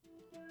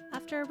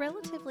after a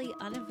relatively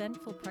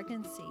uneventful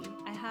pregnancy,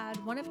 I had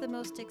one of the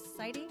most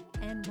exciting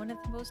and one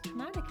of the most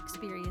traumatic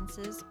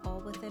experiences all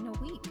within a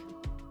week.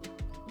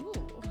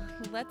 Ooh,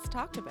 let's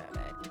talk about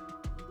it.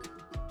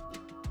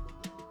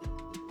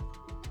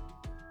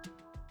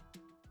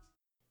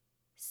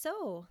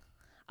 So,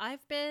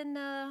 I've been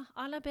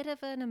on a bit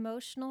of an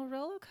emotional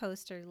roller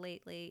coaster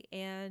lately,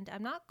 and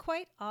I'm not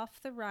quite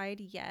off the ride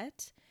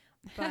yet.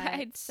 But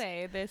I'd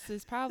say this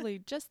is probably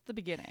just the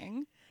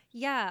beginning.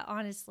 yeah,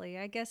 honestly,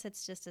 I guess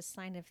it's just a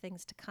sign of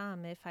things to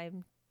come if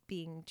I'm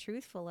being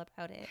truthful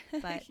about it.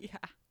 But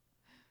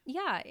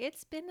yeah,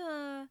 it's been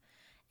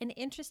an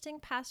interesting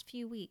past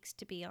few weeks,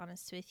 to be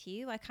honest with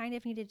you. I kind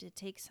of needed to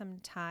take some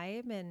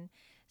time and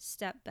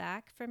step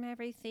back from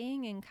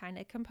everything and kind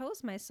of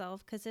compose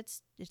myself because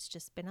it's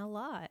just been a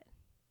lot.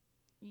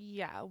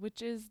 Yeah,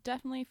 which is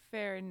definitely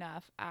fair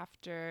enough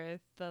after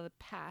the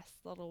past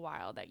little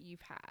while that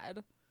you've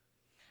had.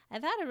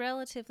 I've had a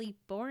relatively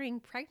boring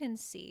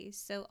pregnancy,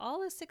 so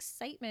all this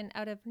excitement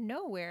out of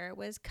nowhere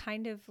was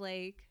kind of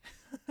like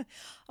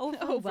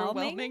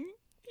overwhelming.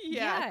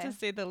 Yeah, to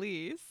say the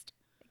least.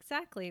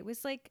 Exactly. It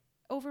was like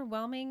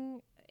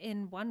overwhelming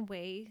in one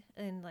way,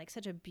 in like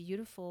such a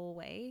beautiful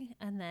way,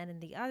 and then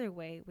in the other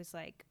way it was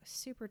like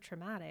super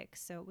traumatic.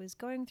 So it was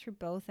going through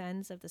both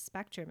ends of the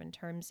spectrum in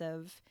terms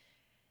of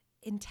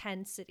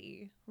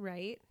intensity,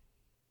 right?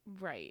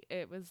 Right.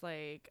 It was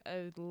like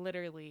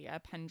literally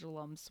a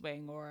pendulum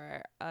swing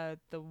or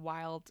the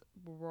wild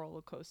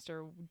roller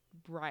coaster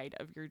ride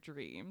of your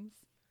dreams.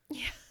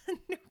 Yeah,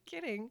 no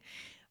kidding.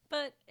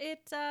 But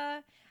it,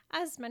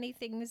 as many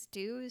things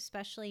do,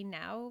 especially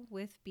now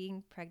with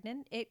being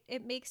pregnant,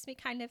 it makes me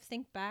kind of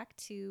think back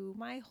to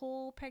my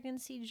whole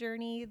pregnancy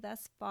journey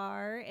thus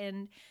far.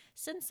 And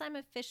since I'm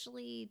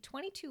officially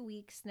 22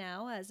 weeks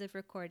now, as of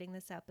recording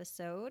this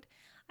episode,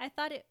 I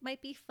thought it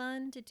might be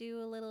fun to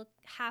do a little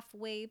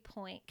halfway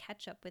point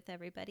catch up with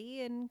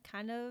everybody and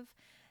kind of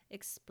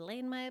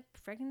explain my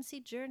pregnancy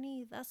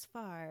journey thus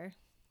far.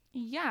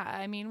 Yeah,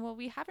 I mean, well,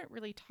 we haven't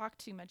really talked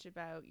too much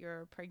about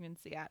your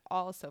pregnancy at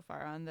all so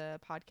far on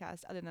the podcast,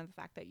 other than the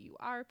fact that you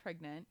are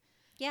pregnant.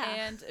 Yeah.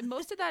 And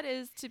most of that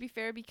is, to be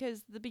fair,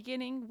 because the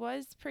beginning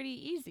was pretty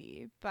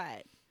easy,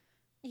 but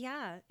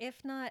yeah,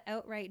 if not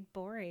outright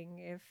boring,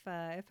 if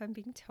I'm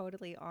being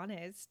totally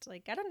honest.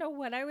 Like, I don't know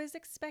what I was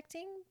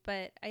expecting,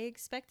 but I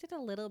expected a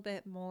little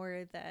bit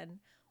more than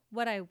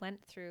what I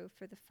went through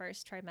for the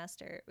first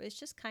trimester. It was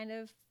just kind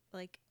of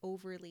like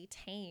overly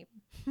tame.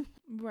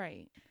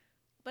 right.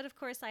 But of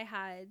course, I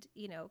had,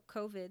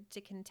 COVID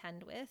to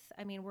contend with.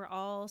 I mean, we're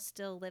all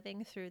still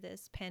living through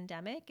this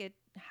pandemic. It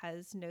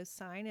has no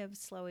sign of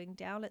slowing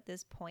down at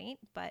this point.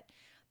 But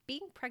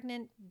being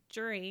pregnant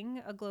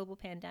during a global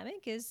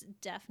pandemic is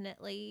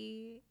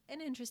definitely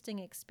an interesting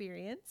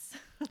experience.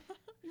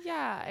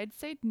 Yeah, I'd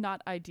say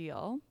not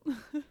ideal.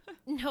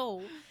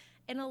 No,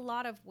 in a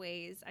lot of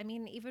ways. I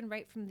mean, even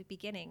right from the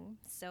beginning.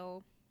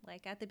 So,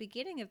 like at the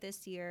beginning of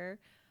this year,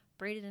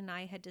 Braden and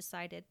I had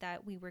decided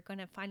that we were going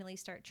to finally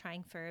start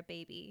trying for a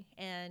baby.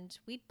 And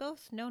we'd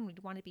both known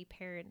we'd want to be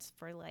parents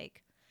for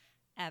like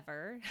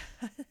ever.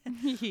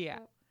 Yeah.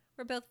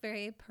 We're both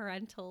very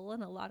parental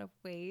in a lot of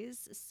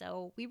ways.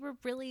 So we were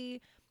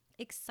really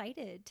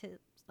excited to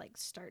like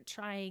start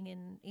trying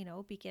and,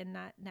 begin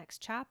that next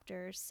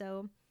chapter.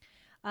 So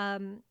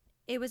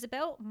it was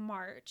about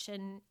March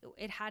and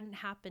it hadn't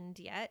happened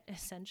yet,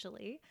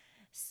 essentially.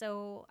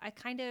 So I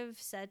kind of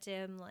said to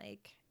him,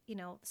 like,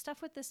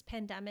 stuff with this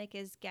pandemic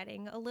is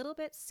getting a little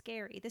bit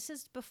scary. This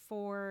is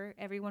before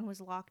everyone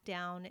was locked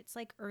down. It's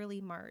like early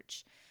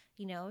March,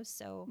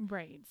 so.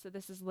 Right. So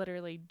this is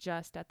literally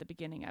just at the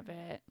beginning of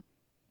it.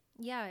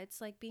 Yeah, it's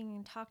like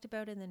being talked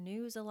about in the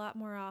news a lot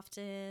more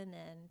often,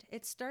 and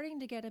it's starting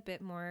to get a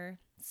bit more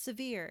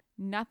severe.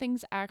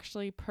 Nothing's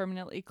actually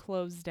permanently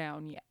closed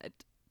down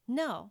yet.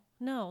 No,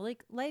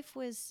 like life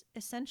was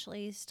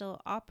essentially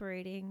still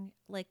operating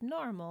like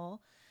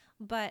normal.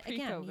 But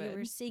again, you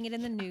were seeing it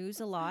in the news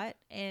a lot,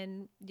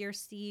 and you're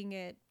seeing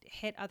it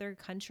hit other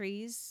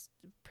countries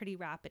pretty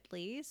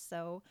rapidly.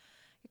 So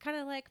you're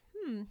kind of like,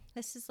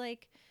 this is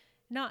like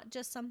not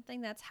just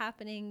something that's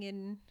happening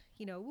in,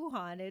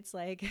 Wuhan. It's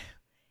like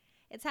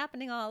it's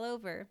happening all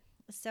over.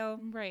 So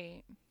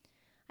right.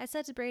 I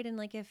said to Braden,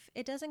 like, if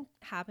it doesn't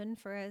happen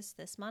for us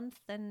this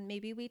month, then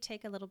maybe we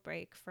take a little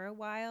break for a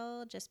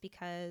while just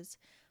because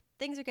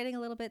things are getting a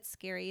little bit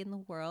scary in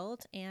the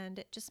world and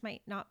it just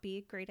might not be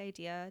a great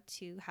idea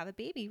to have a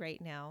baby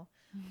right now.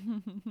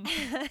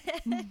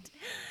 And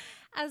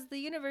as the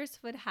universe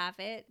would have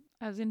it,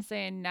 I was going to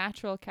say in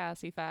natural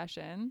Cassie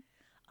fashion.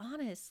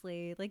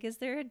 Honestly, like, is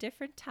there a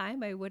different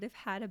time I would have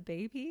had a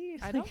baby?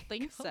 I don't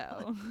think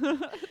so.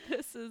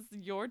 This is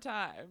your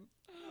time.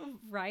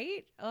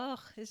 Right? Oh,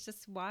 it's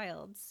just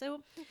wild.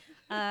 So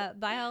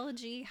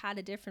biology had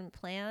a different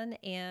plan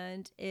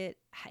and it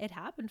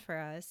happened for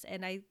us.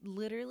 And I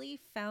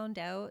literally found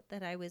out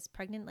that I was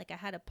pregnant. Like I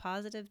had a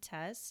positive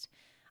test,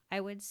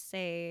 I would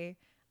say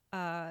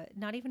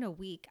not even a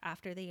week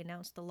after they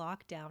announced the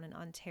lockdown in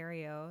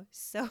Ontario.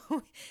 So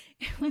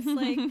it was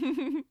like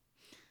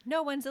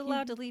no one's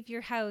allowed to leave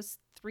your house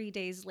 3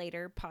 days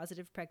later,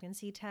 positive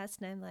pregnancy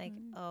test. And I'm like,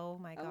 oh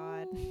my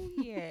God. Oh,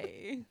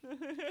 yay.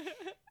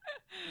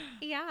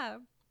 Yeah.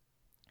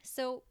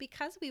 So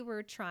because we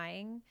were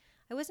trying,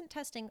 I wasn't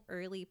testing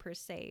early per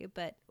se,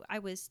 but I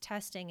was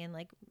testing and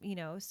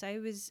so I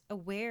was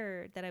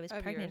aware that I was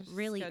Of pregnant your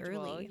really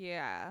schedule, early.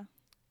 yeah.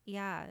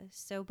 Yeah.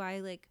 So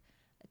by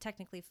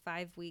technically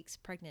 5 weeks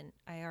pregnant,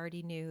 I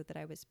already knew that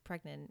I was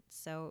pregnant.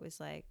 So it was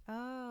like,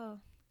 oh,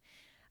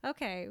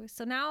 okay.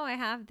 So now I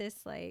have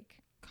this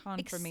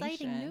Confirmation.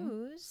 exciting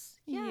news.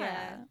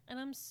 Yeah. And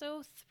I'm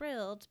so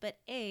thrilled. But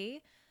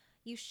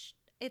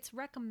it's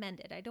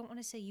recommended. I don't want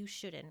to say you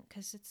shouldn't,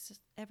 because it's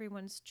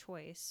everyone's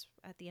choice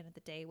at the end of the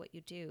day what you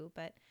do.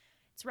 But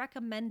it's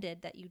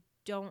recommended that you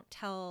don't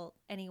tell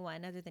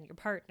anyone other than your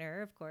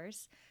partner, of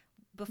course,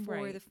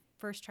 before the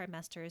first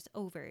trimester is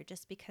over,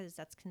 just because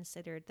that's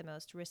considered the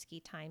most risky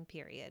time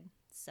period.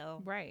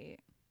 So Right.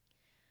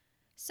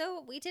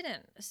 So we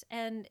didn't.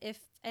 And if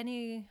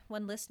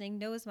anyone listening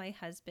knows my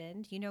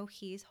husband,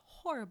 he's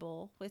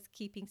horrible with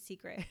keeping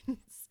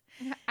secrets.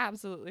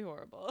 Absolutely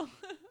horrible.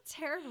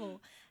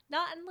 Terrible.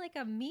 Not in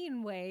a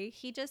mean way.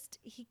 He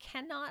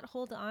cannot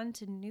hold on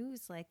to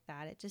news like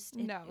that.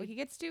 He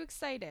gets too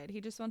excited. He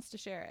just wants to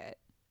share it.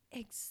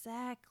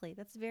 Exactly.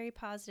 That's a very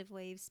positive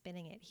way of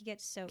spinning it. He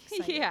gets so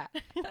excited. Yeah.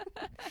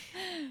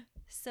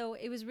 So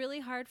it was really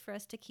hard for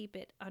us to keep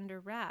it under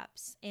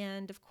wraps.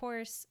 And of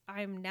course,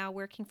 I'm now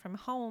working from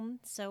home,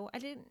 so I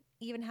didn't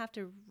even have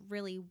to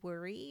really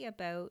worry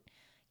about,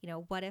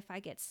 what if I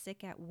get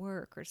sick at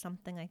work or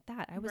something like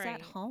that. I was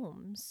at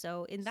home.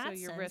 So in that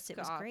your sense, risk it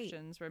was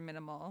options were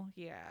minimal.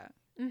 Yeah.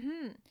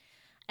 great.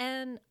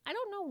 And I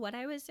don't know what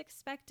I was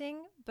expecting,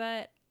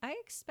 but I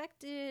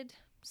expected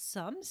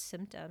some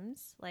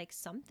symptoms, like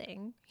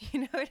something,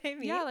 you know what I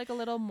mean? Yeah, like a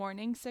little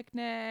morning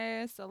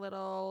sickness, a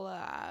little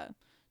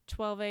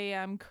 12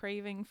 a.m.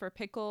 craving for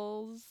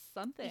pickles,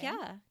 something.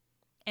 Yeah.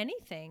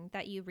 Anything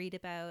that you read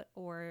about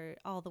or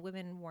all the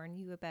women warn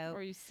you about.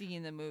 Or you see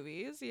in the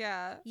movies.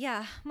 Yeah.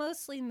 Yeah,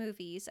 mostly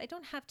movies. I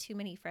don't have too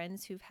many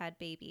friends who've had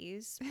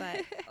babies,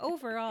 but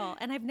overall,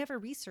 and I've never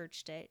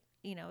researched it.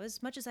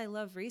 As much as I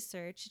love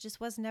research, it just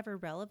was never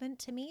relevant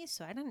to me.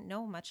 So I didn't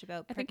know much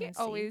about pregnancy. I think it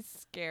always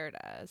scared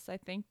us. I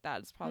think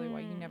that's probably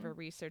why you never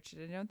researched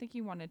it. I don't think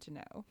you wanted to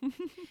know.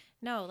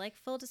 No,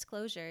 full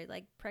disclosure,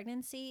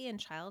 pregnancy and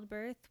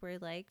childbirth were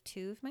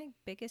two of my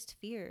biggest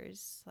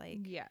fears.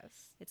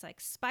 Yes. It's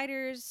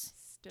spiders,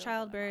 Still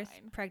childbirth,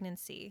 mine.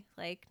 pregnancy.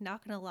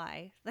 Not gonna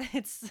lie.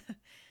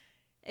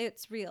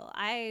 It's real.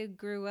 I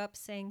grew up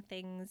saying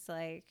things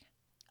like,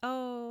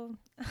 oh,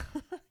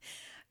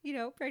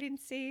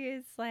 pregnancy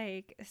is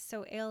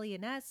so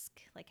alien-esque,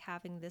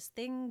 having this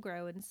thing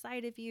grow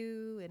inside of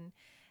you. And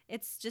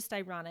it's just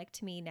ironic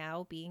to me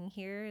now being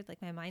here.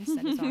 My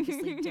mindset is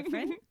obviously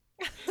different.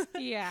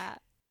 Yeah.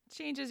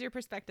 Changes your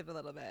perspective a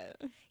little bit.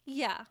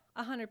 Yeah,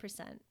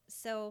 100%.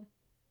 So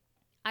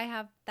I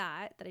have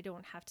that I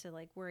don't have to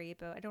worry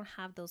about. I don't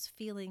have those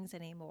feelings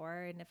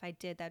anymore. And if I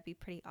did, that'd be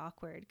pretty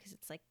awkward because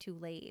it's too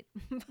late.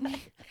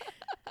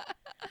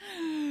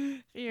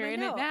 You're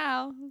in it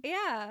now.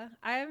 Yeah,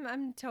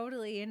 I'm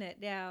totally in it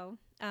now.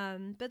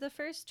 But the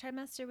first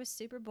trimester was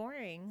super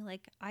boring.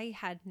 I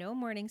had no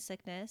morning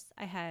sickness.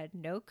 I had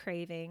no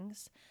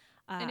cravings.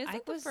 And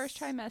isn't the first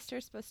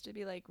trimester supposed to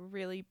be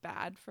really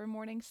bad for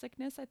morning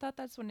sickness? I thought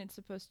that's when it's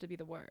supposed to be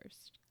the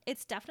worst.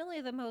 It's definitely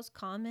the most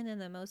common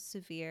and the most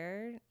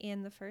severe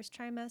in the first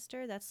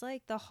trimester. That's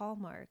the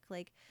hallmark.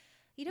 When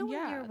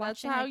you're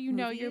watching that's how you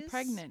know you're movies,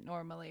 pregnant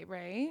normally,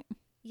 right?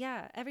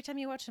 Yeah, every time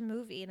you watch a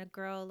movie and a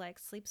girl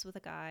sleeps with a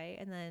guy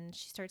and then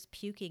she starts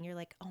puking, you're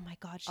like, oh my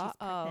God, she's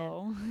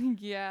pregnant.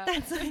 Yeah.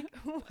 That's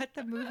what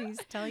the movies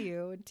tell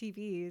you and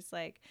TV is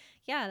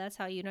yeah, that's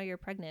how you know you're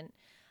pregnant.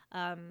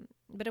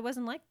 But it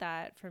wasn't like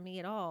that for me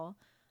at all.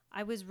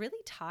 I was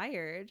really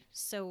tired,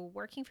 so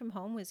working from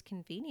home was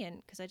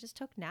convenient because I just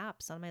took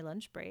naps on my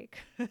lunch break.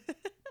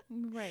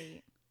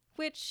 Right.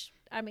 Which,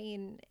 I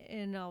mean,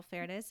 in all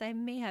fairness, I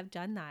may have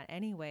done that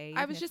anyway.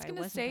 I was just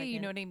going to say, you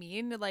know what I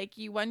mean?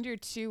 You wonder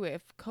too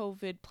if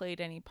COVID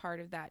played any part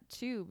of that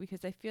too,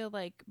 because I feel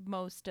like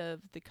most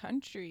of the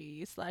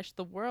country /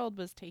 the world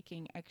was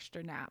taking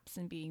extra naps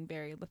and being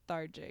very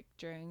lethargic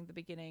during the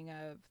beginning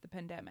of the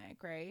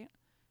pandemic, right?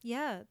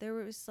 Yeah, there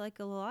was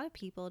a lot of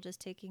people just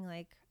taking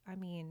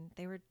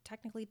they were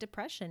technically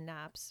depression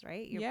naps,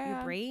 right?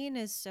 Your brain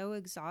is so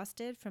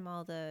exhausted from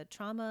all the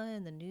trauma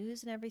and the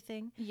news and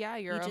everything. Yeah,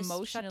 you're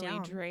emotionally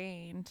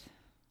drained.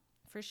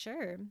 For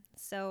sure.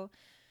 So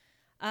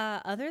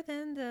other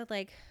than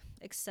the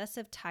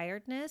excessive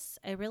tiredness,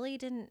 I really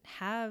didn't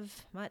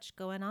have much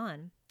going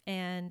on.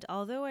 And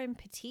although I'm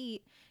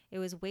petite, it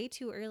was way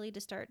too early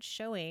to start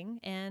showing,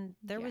 and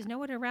there was no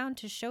one around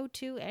to show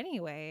to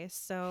anyway.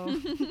 So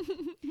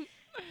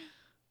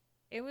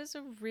it was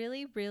a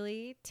really,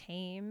 really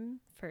tame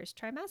first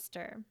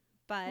trimester.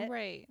 But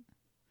right.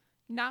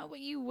 Not what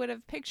you would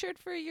have pictured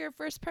for your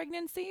first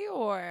pregnancy,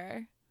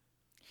 or?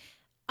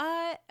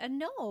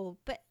 No,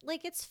 but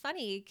it's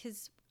funny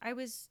because I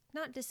was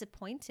not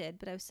disappointed,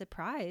 but I was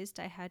surprised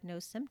I had no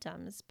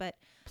symptoms. But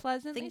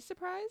Pleasantly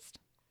surprised?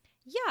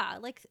 yeah,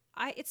 like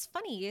it's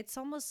funny. It's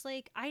almost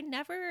like I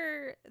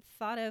never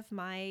thought of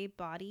my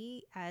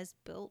body as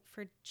built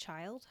for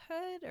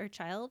childhood or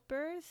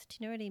childbirth. Do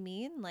you know what I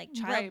mean? Like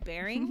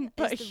childbearing.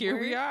 But is the here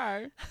word. we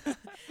are.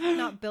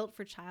 Not built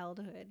for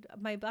childhood.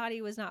 My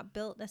body was not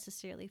built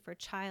necessarily for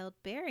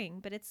childbearing,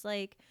 but it's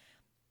like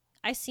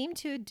I seem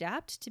to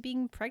adapt to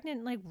being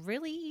pregnant like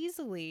really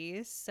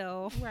easily.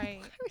 So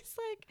Right. I was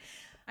like,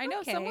 I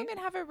know some okay. women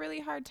have a really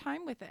hard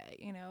time with it,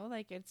 you know,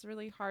 like it's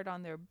really hard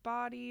on their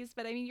bodies.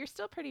 But I mean, you're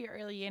still pretty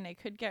early in. It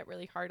could get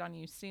really hard on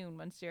you soon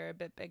once you're a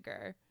bit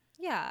bigger.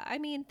 Yeah, I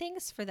mean,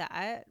 thanks for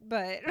that,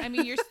 but I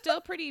mean, you're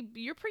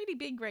pretty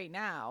big right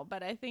now.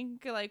 But I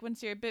think like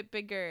once you're a bit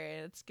bigger,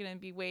 it's going to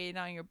be weighing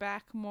on your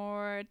back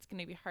more. It's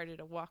going to be harder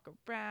to walk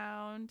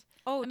around.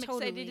 oh, I'm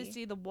totally. excited to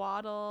see the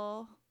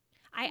waddle.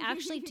 I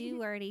actually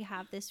do already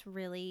have this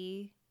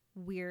really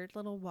weird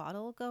little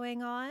waddle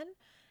going on.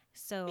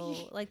 So,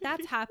 like,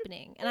 that's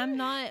happening. And I'm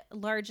not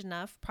large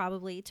enough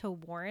probably to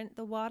warrant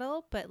the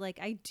waddle, but like,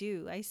 I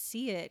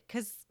see it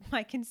because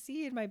I can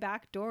see in my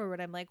back door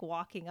when I'm like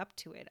walking up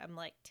to it. I'm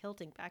like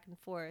tilting back and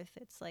forth.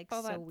 It's like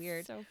so that's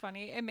weird. So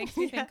funny. It makes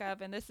me think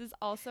of, and this is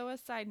also a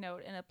side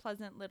note and a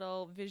pleasant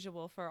little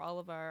visual for all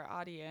of our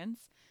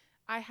audience.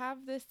 I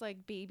have this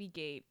like baby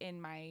gate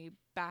in my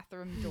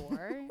bathroom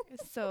door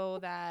so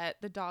that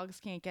the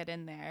dogs can't get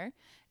in there.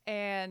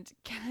 And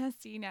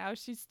Cassie now,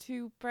 she's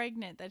too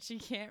pregnant that she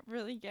can't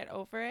really get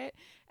over it.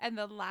 And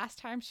the last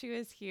time she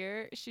was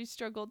here, she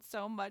struggled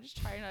so much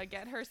trying to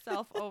get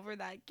herself over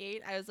that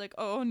gate. I was like,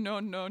 oh,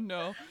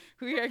 no.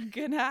 We are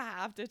going to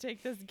have to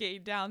take this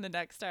gate down the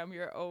next time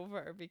you're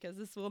over because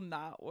this will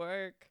not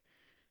work.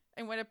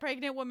 And when a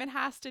pregnant woman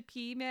has to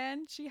pee,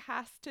 man, she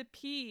has to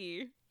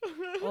pee.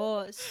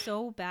 Oh,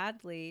 so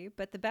badly.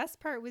 But the best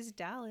part was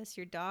Dallas,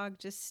 your dog,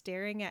 just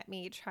staring at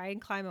me, try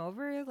and climb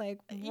over. Like,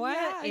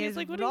 what is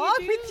like, what wrong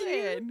are you with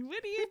doing? you?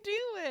 What are you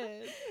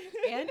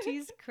doing?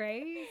 Auntie's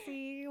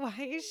crazy. Why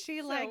is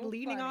she like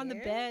leaning on the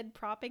bed,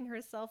 propping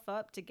herself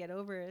up to get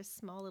over a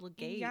small little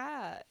gate?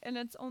 Yeah, and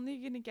it's only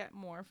going to get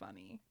more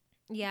funny.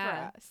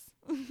 Yeah.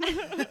 For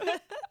us.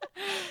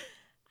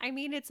 I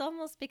mean, it's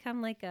almost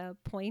become like a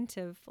point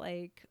of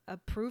like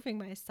proving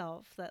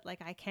myself that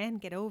like I can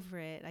get over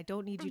it. I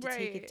don't need you to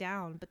take it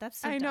down. But that's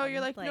so I know dumb.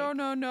 you're like,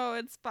 no,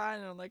 it's fine.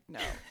 And I'm like,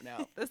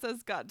 no, this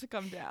has got to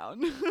come down.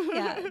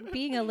 Yeah,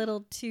 being a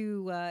little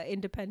too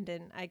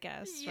independent, I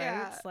guess. Yeah.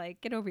 Right? It's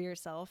like, get over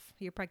yourself.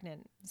 You're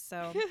pregnant.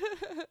 So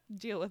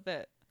deal with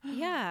it.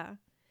 Yeah.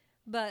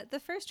 But the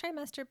first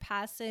trimester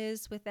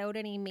passes without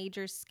any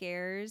major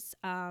scares.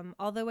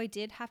 Although I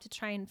did have to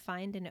try and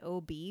find an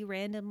OB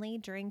randomly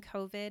during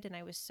COVID, and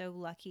I was so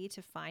lucky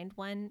to find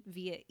one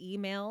via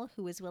email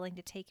who was willing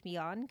to take me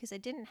on because I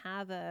didn't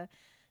have a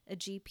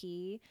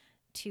GP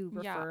to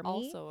refer me.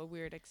 Also a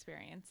weird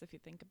experience if you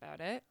think about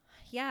it.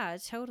 Yeah,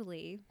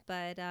 totally.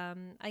 But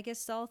I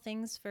guess all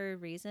things for a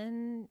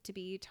reason, to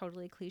be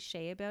totally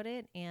cliche about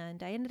it.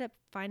 And I ended up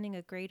finding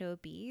a great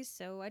OB,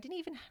 so I didn't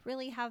even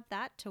really have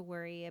that to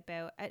worry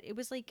about. It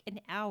was like an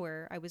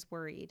hour I was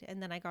worried,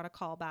 and then I got a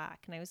call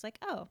back, and I was like,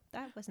 oh,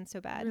 that wasn't so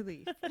bad.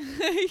 Relief.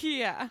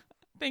 Yeah.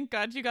 Thank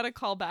God you got a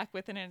call back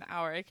within an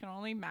hour. I can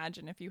only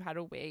imagine if you had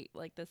to wait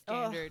like the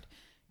standard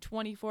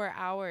 24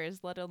 hours,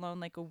 let alone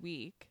like a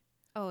week.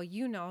 Oh,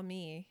 you know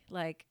me.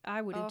 Like,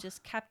 I would have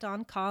just kept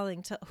on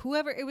calling to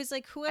whoever. It was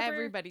like whoever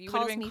everybody. You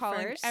calls would have been me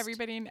calling first.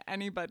 everybody and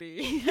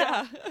anybody.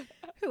 Yeah.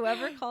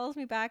 Whoever calls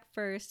me back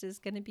first is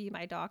going to be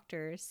my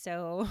doctor.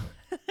 So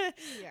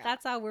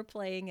that's how we're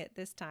playing it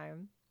this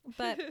time.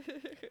 But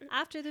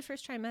after the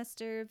first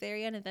trimester,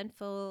 very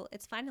uneventful.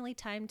 It's finally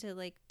time to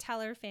like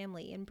tell our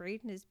family, and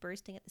Braden is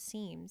bursting at the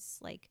seams,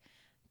 like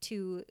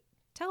to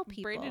tell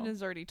people. Braden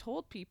has already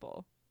told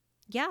people.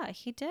 Yeah,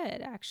 he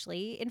did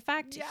actually. In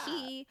fact,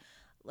 he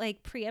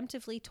like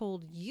preemptively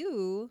told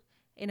you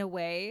in a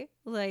way,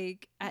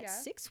 like at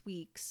 6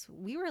 weeks.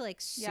 We were like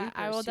super,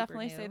 I will super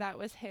definitely new. say that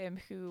was him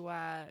who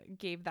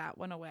gave that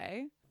one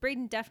away.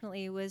 Braden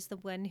definitely was the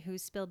one who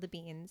spilled the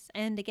beans.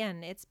 And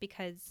again, it's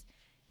because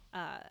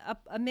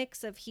a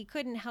mix of he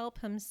couldn't help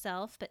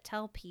himself but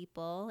tell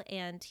people,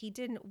 and he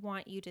didn't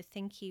want you to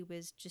think he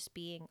was just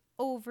being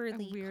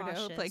overly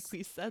cautious, like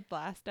we said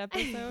last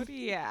episode.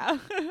 Yeah.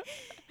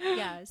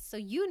 Yeah, so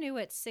you knew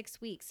at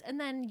 6 weeks, and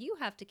then you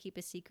have to keep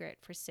a secret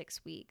for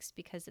 6 weeks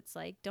because it's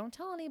like, don't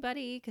tell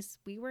anybody because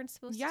we weren't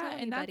supposed to tell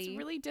anybody. And that's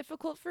really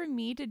difficult for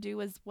me to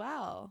do as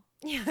well.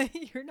 Yeah,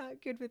 you're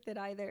not good with it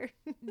either.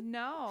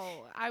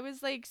 No, I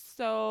was like,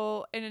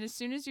 so, and then as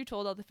soon as you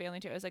told all the family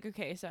too, I was like,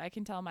 okay, so I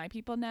can tell my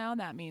people now.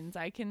 That means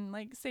I can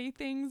like say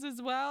things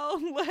as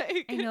well.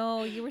 Like, I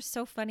know, you were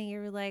so funny. You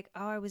were like,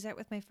 oh, I was out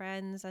with my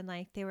friends, and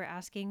like they were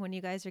asking when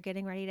you guys are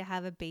getting ready to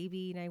have a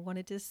baby, and I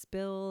wanted to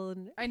spill.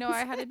 And I know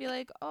I had to be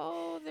like,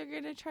 oh, they're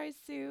gonna try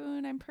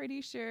soon. I'm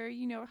pretty sure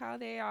you know how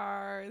they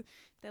are.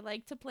 They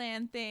like to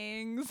plan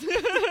things.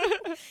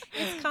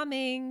 It's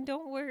coming.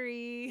 Don't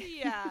worry.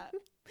 Yeah.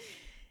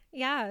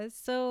 Yeah,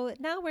 so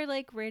now we're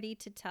like ready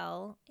to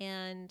tell.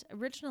 And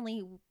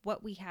originally,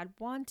 what we had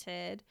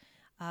wanted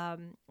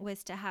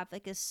was to have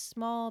like a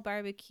small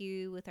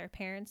barbecue with our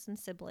parents and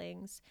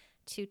siblings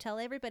to tell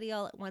everybody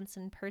all at once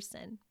in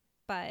person.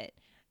 But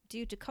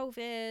due to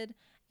COVID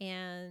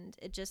and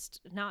it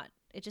just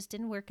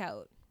didn't work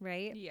out,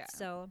 right? Yeah.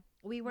 So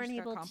we It weren't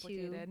just got able to.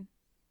 complicated.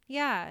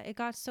 Yeah, it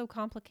got so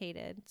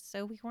complicated.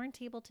 So we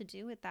weren't able to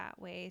do it that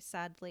way,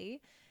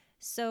 sadly.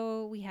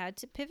 So we had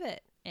to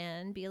pivot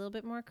and be a little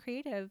bit more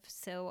creative.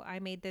 So I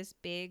made this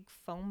big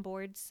foam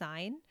board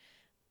sign,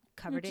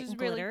 covered Which it is in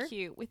really glitter.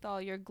 cute with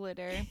all your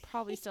glitter.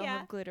 Probably still Yeah.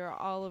 have glitter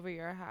all over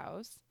your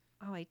house.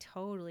 Oh, I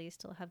totally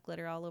still have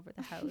glitter all over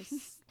the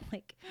house.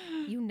 Like,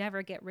 you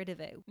never get rid of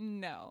it.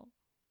 No.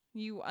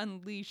 You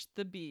unleashed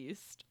the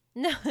beast.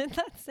 No,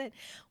 that's it.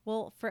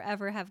 We'll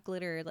forever have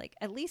glitter, like,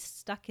 at least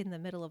stuck in the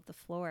middle of the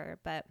floor.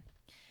 But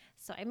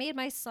so I made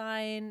my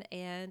sign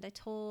and I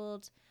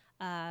told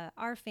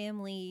our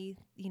family,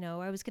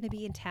 I was going to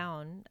be in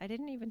town. I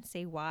didn't even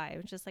say why. I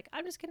was just like,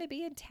 I'm just going to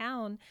be in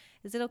town.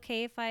 Is it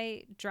okay if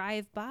I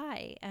drive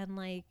by and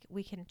like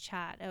we can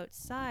chat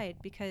outside?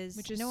 Because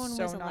Which is no one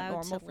so was not allowed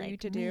normal to for you like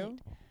to meet. do.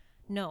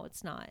 No,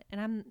 it's not. And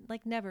I'm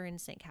like never in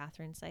St.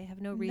 Catharines. I have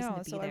no reason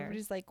to be so there.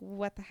 everybody's like,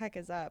 what the heck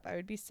is up? I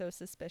would be so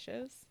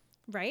suspicious.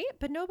 Right?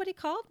 But nobody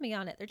called me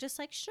on it. They're just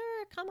like,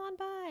 sure, come on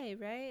by,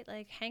 right?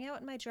 Like, hang out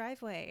in my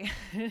driveway.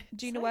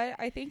 Do you know what?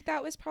 I think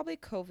that was probably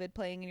COVID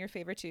playing in your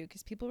favor too,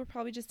 because people were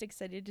probably just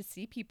excited to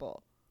see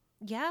people.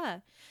 Yeah.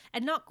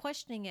 And not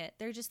questioning it.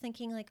 They're just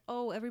thinking, like,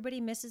 oh, everybody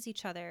misses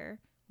each other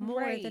more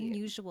than Right.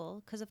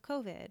 usual because of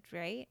COVID,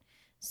 right?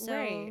 So,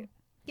 Right.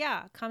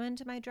 yeah, come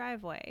into my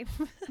driveway.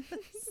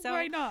 So,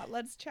 why not?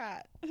 Let's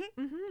chat.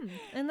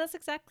 And that's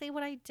exactly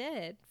what I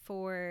did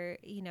for,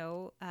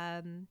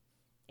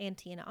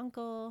 auntie and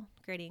uncle,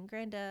 Granny and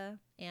Granda,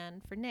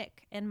 and for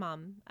Nick and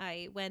mom.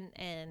 I went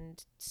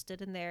and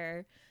stood in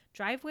their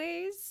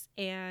driveways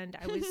and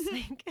I was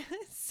like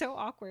so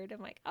awkward.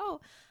 I'm like, oh,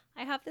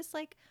 I have this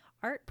like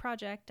art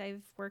project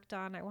I've worked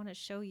on. I want to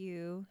show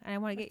you and I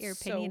want to get your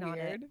opinion on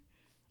it.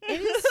 It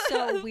is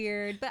so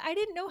weird, but I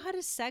didn't know how to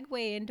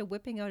segue into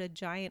whipping out a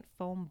giant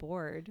foam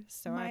board.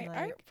 So My I'm like,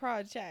 art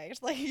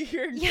project, like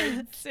you're Yeah.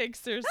 grade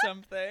 6 or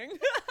something.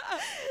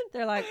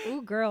 they're like,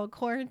 ooh, girl,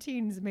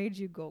 quarantine's made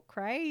you go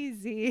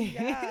crazy.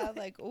 Yeah,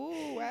 like,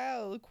 oh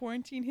wow, the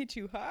quarantine hit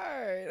you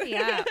hard.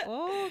 Yeah.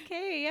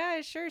 Okay.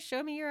 Yeah, sure.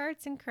 Show me your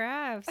arts and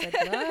crafts.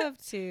 I'd love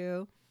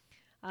to.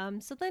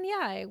 So then, yeah,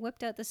 I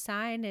whipped out the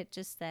sign. It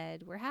just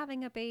said, we're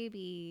having a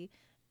baby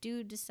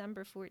due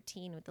December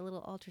 14 with the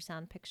little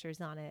ultrasound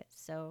pictures on it.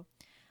 So,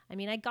 I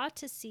mean, I got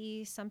to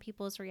see some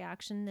people's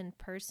reaction in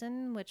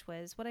person, which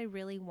was what I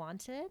really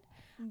wanted.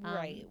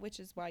 Right, which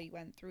is why you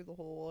went through the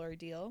whole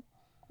ordeal.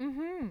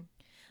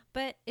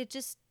 But it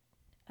just,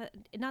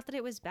 not that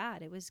it was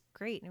bad. It was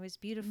great and it was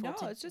beautiful No,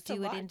 to it's just do a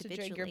it lot to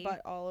individually. drag your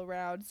butt all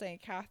around St.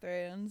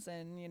 Catharines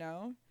and, show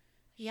up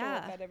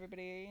Yeah. at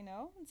everybody,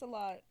 it's a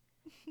lot.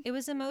 It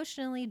was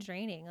emotionally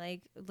draining.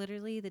 Like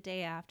literally the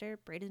day after,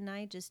 Braden and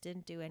I just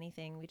didn't do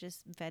anything. We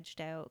just vegged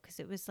out because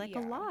it was like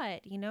a Yeah.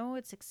 lot.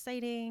 It's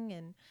exciting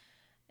and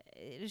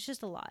it was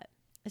just a lot.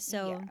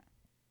 So Yeah.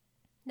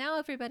 now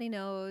everybody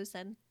knows,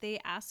 and they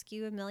ask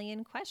you a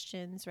million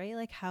questions, right?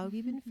 Like, how have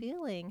you been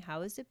feeling?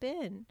 How has it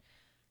been?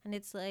 And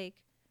it's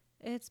like,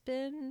 it's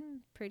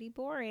been pretty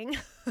boring.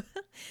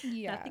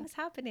 Yeah. Nothing's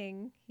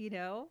happening,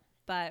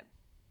 But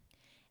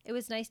it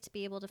was nice to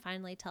be able to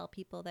finally tell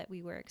people that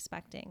we were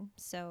expecting.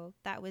 So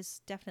that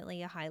was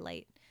definitely a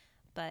highlight.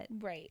 But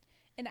Right.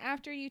 And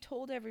after you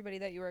told everybody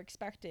that you were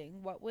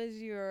expecting, what was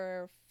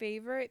your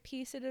favorite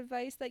piece of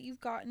advice that you've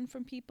gotten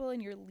from people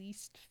and your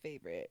least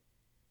favorite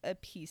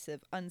piece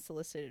of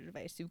unsolicited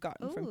advice you've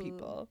gotten from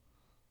people?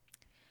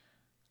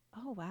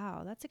 Oh,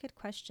 wow. That's a good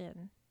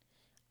question.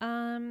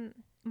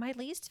 My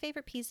least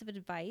favorite piece of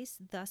advice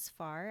thus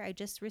far, I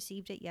just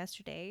received it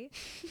yesterday,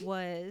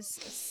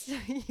 was,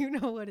 you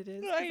know what it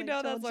is. 'cause I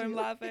know, that's told why I'm you.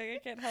 laughing. I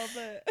can't help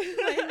it.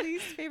 My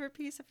least favorite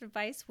piece of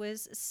advice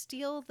was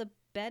steal the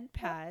bed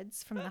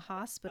pads from the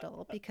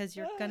hospital because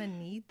you're going to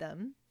need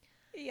them.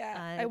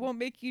 Yeah, I won't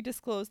make you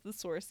disclose the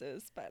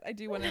sources, but I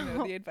do want to know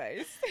No. the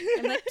advice.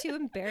 I'm like too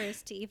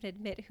embarrassed to even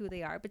admit who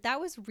they are. But that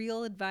was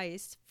real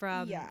advice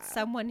from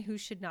someone who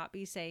should not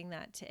be saying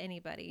that to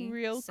anybody.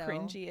 Real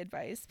cringy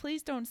advice.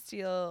 Please don't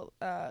steal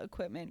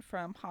equipment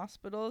from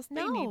hospitals.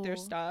 They need their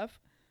No. stuff.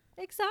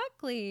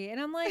 Exactly.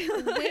 And I'm like,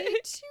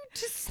 wait, you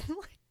just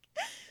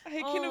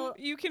like,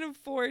 You can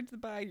afford to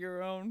buy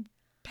your own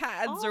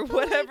pads or but,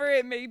 whatever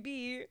it may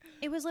be.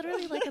 it was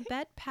literally like a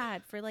bed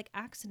pad for like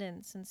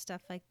accidents and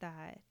stuff like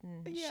that.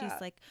 And she's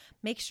like,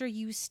 make sure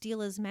you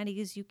steal as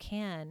many as you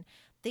can.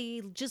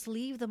 They just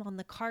leave them on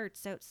the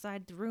carts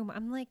outside the room.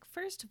 I'm like,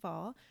 first of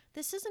all,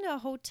 this isn't a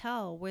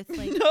hotel with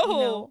like,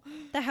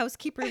 the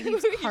housekeeper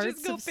leaves carts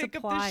just go of pick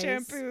supplies.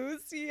 up the shampoos.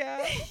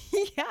 Yeah.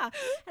 Yeah.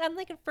 And I'm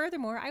like, and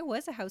furthermore, I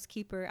was a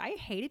housekeeper. I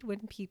hated when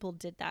people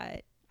did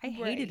that. I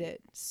hated Right.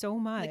 it so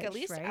much. Like, at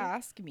least right?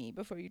 ask me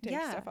before you take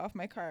Yeah. stuff off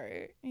my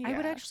cart. I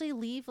would Yeah. actually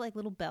leave like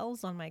little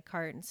bells on my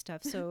cart and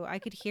stuff so I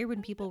could hear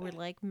when people were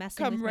like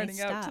messing Come with my running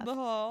out to stuff. the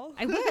hall.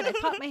 I would. I'd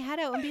pop my head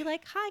out and be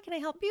like, "Hi, can I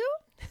help you?"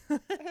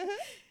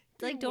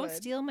 You Like, don't would.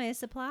 steal my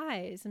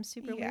supplies. I'm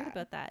super weird Yeah.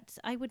 about that.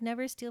 I would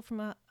never steal from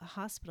a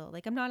hospital.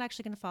 Like, I'm not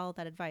actually going to follow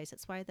that advice.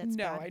 That's why that's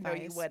No, bad I know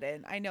you advice.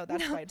 wouldn't. I know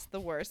that's No. why it's the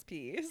worst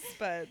piece,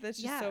 but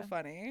that's just so Yeah.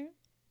 funny.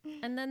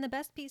 And then the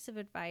best piece of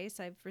advice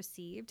I've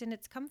received, and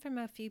it's come from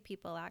a few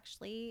people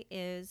actually,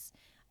 is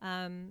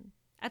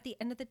at the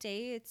end of the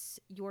day, it's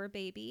your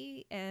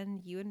baby,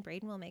 and you and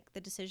Braden will make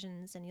the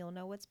decisions, and you'll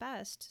know what's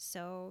best.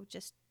 So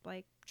just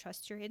like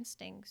trust your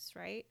instincts,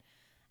 right?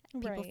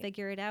 People Right.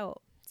 figure it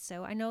out.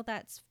 So I know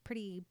that's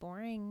pretty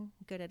boring,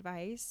 good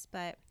advice,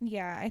 but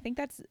Yeah, I think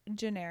that's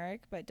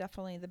generic, but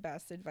definitely the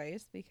best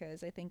advice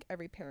because I think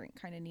every parent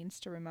kind of needs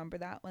to remember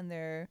that when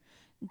they're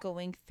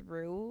going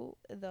through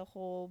the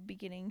whole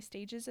beginning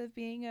stages of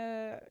being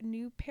a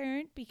new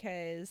parent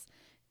because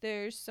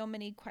there's so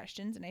many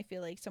questions and I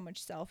feel like so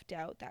much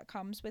self-doubt that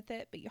comes with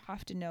it, but you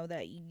have to know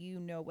that you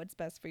know what's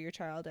best for your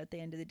child at the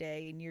end of the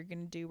day and you're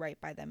going to do right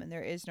by them and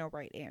there is no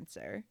right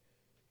answer.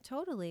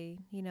 totally,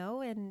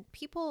 and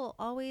people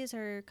always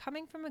are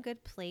coming from a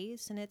good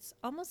place. And it's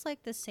almost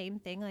like the same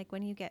thing like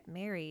when you get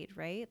married,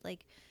 right?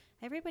 Like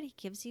everybody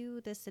gives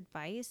you this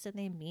advice and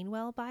they mean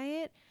well by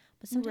it.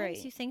 But sometimes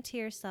Right. you think to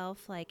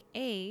yourself, like,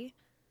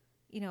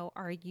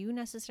 are you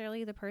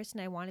necessarily the person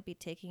I want to be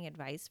taking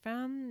advice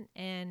from?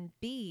 And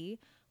B,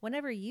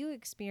 whenever you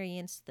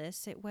experienced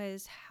this, it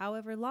was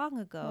however long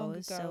Long ago.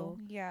 ago. So,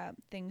 Yeah,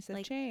 things have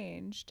like,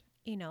 changed.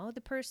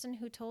 the person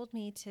who told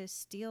me to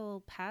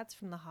steal pads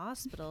from the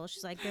hospital,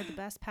 she's like, they're the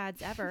best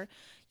pads ever.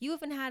 You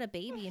haven't had a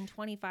baby in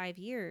 25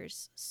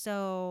 years.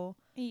 So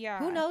Yeah.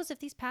 who knows if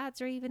these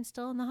pads are even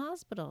still in the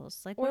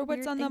hospitals? Like, Or what what's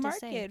weird on thing the to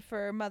say. market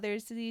for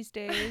mothers these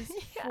days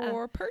Yeah.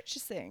 for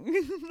purchasing.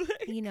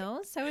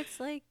 So it's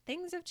like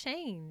things have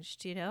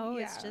changed, it's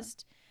Yeah.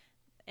 just,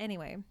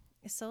 anyway.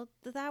 So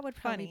that would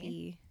probably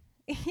Funny.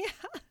 be, yeah,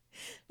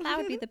 that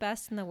would be the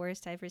best and the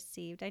worst I've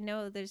received. I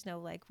know there's no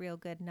like real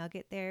good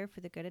nugget there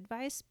for the good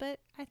advice, but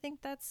I think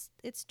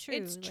it's true.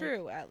 It's Like,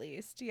 true, at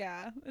least.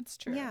 Yeah, it's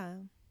true. yeah.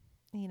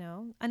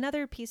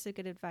 Another piece of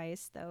good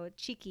advice, though,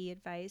 cheeky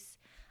advice.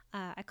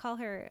 I call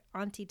her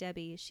Auntie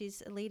Debbie.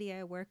 She's a lady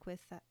I work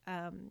with.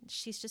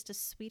 She's just a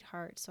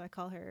sweetheart, so I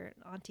call her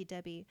Auntie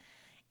Debbie.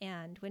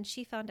 And when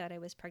she found out I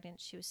was pregnant,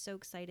 she was so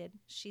excited.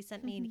 She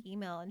sent me an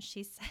email and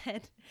she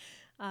said,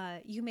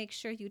 you make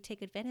sure you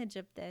take advantage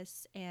of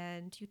this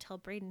and you tell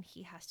Braden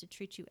he has to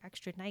treat you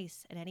extra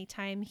nice. And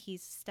anytime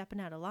he's stepping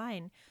out of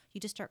line,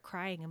 you just start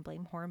crying and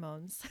blame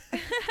hormones.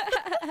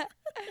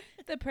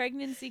 The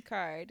pregnancy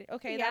card.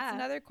 Okay, Yeah. that's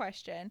another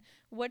question.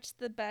 What's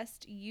the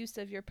best use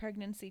of your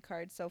pregnancy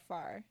card so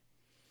far?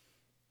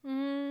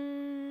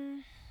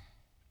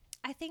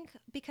 I think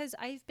because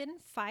I've been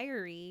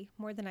fiery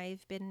more than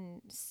I've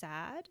been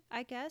sad,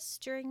 I guess,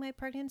 during my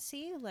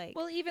pregnancy. Like,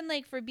 Well, even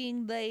like for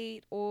being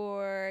late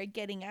or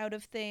getting out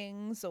of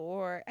things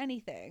or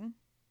anything.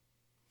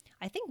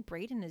 I think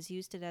Braden has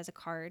used it as a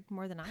card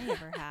more than I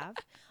ever have.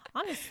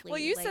 Honestly. Well,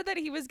 you like, said that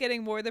he was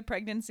getting more of the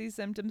pregnancy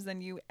symptoms than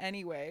you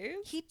anyways.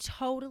 he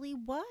totally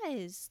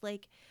was.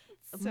 Like,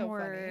 So more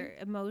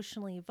funny.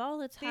 emotionally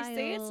volatile. They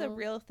say it's a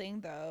real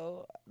thing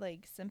though,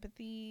 like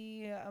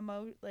sympathy,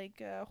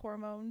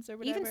 hormones or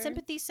whatever. Even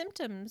sympathy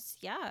symptoms.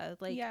 Yeah.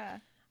 Like, yeah,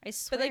 I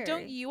swear. but like,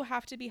 don't you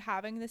have to be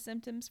having the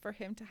symptoms for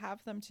him to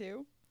have them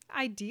too?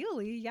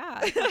 Ideally, yeah.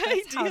 I thought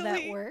that's how that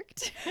Ideally.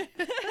 worked.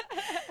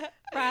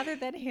 Rather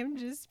than him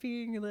just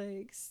being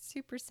like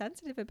super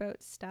sensitive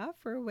about stuff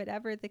or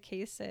whatever the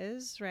case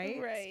is,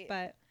 right? Right.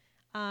 But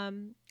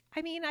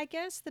I mean, I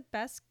guess the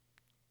best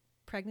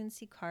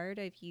pregnancy card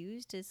I've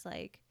used is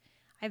like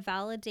I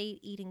validate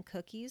eating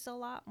cookies a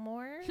lot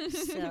more.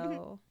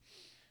 So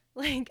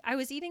like I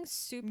was eating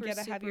super You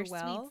gotta have your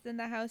well. sweets in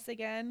the house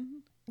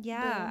again.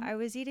 Yeah, Boom. I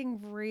was eating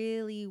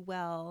really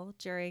well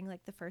during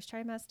like the first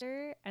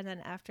trimester, and then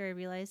after I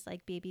realized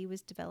like baby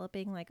was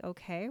developing, like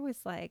okay, I was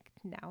like,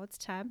 now it's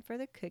time for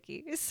the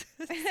cookies.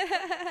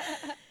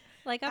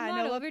 Like I'm I not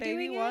know what overdoing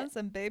baby it. wants,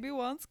 and baby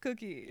wants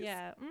cookies.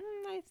 Yeah,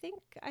 I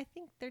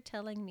think they're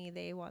telling me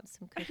they want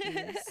some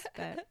cookies,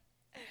 but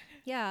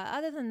yeah.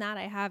 Other than that,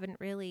 I haven't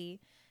really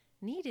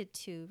needed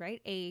to.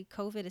 Right?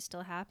 COVID is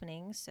still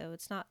happening, so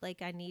it's not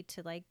like I need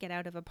to like get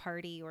out of a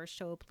party or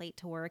show up late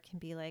to work and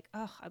be like,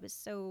 oh, I was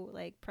so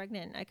like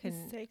pregnant, I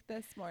couldn't. Sick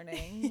this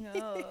morning.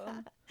 Oh.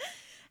 Yeah.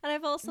 And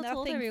I've also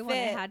told Nothing everyone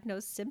fit. I had no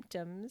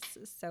symptoms.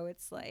 So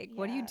it's like,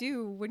 what do you Yeah.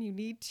 do when you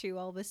need to?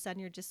 All of a sudden,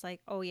 you're just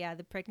like, oh, yeah,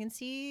 the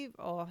pregnancy,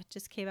 it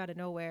just came out of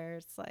nowhere.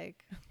 It's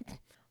like,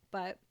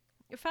 but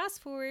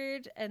fast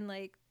forward and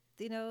like,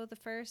 the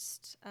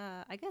first,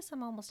 I guess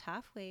I'm almost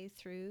halfway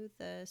through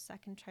the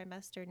second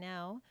trimester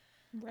now.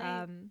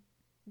 Right.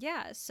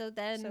 Yeah. So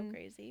then So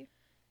crazy.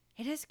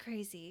 it is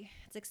crazy.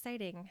 It's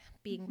exciting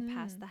being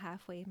past the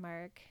halfway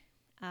mark.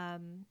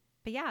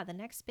 But yeah, the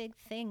next big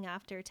thing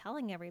after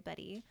telling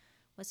everybody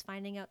was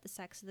finding out the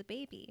sex of the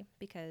baby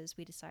because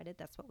we decided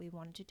that's what we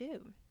wanted to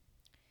do.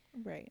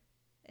 Right.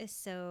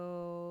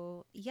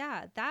 So,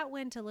 yeah, that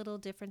went a little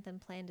different than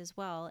planned as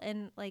well.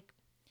 And like,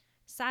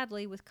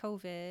 sadly, with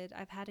COVID,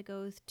 I've had to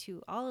go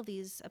to all of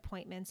these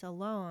appointments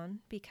alone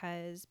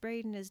because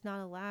Braden is not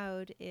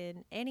allowed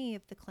in any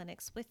of the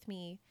clinics with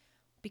me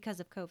because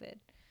of COVID.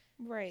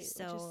 Right. Which is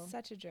So,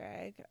 such a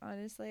drag,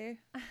 honestly.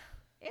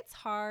 it's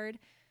hard.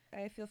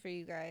 I feel for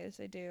you guys.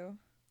 I do.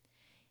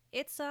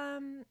 It's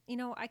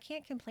I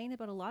can't complain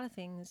about a lot of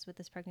things with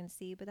this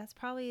pregnancy, but that's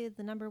probably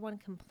the number one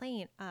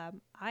complaint.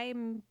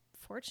 I'm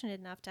fortunate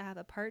enough to have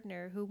a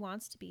partner who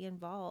wants to be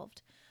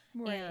involved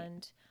Right.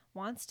 and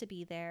wants to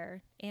be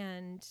there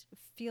and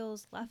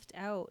feels left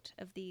out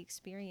of the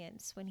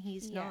experience when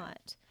he's Yeah.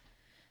 not.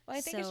 Well,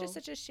 I think it's just So,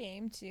 such a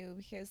shame too,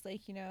 because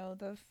like,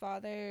 the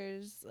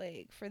fathers,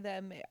 like for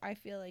them, I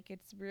feel like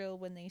it's real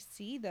when they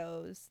see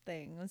those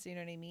things, you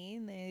know what I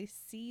mean? They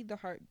see the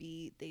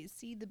heartbeat, they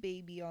see the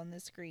baby on the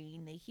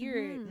screen, they hear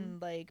it in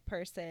like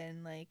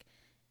person, like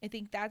I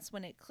think that's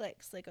when it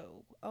clicks, like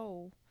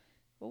oh,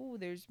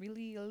 there's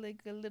really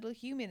like a little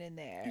human in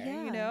there,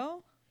 yeah,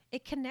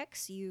 it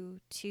connects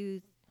you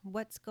to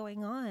what's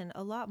going on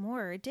a lot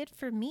more. It did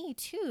for me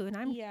too, and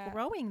I'm Yeah.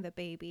 growing the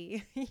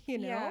baby,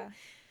 Yeah.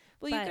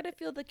 Well, you But gotta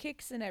feel the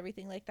kicks and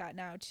everything like that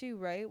now too,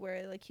 right?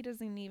 Where like he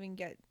doesn't even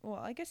get. Well,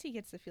 I guess he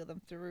gets to feel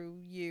them through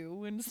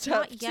you and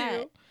stuff not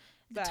yet. too.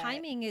 The But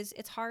timing is,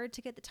 it's hard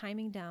to get the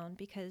timing down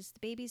because the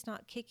baby's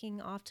not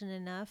kicking often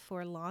enough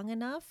or long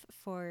enough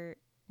for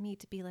me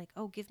to be like,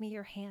 oh, give me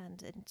your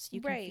hand and you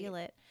can right, feel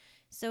it.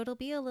 So it'll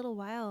be a little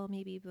while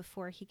maybe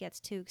before he gets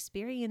to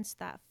experience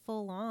that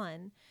full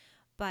on.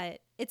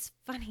 But it's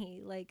funny,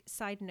 like,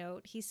 side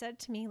note, he said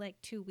to me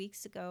like 2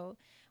 weeks ago,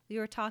 we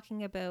were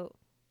talking about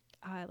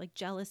like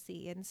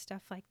jealousy and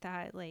stuff like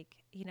that. Like,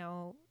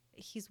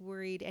 he's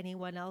worried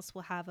anyone else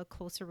will have a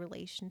closer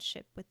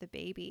relationship with the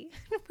baby,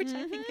 which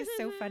I think is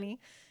so funny.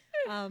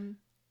 Um,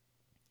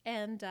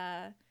 and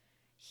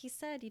he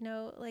said,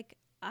 like,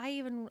 I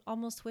even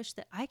almost wish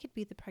that I could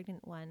be the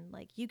pregnant one.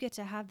 Like, you get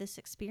to have this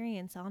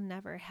experience I'll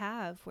never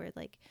have where,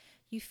 like,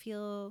 you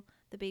feel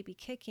the baby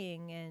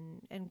kicking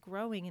and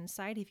growing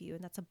inside of you.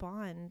 And that's a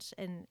bond.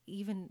 And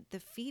even the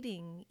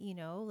feeding,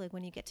 like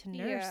when you get to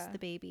nurse yeah, the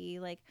baby,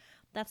 like,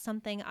 that's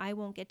something I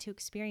won't get to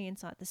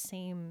experience at the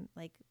same,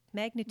 like,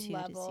 magnitude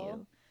as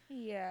level, you.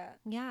 yeah.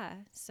 Yeah.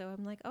 So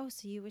I'm like, oh,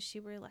 so you wish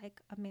you were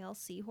like a male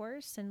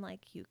seahorse and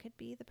like you could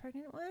be the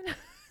pregnant one?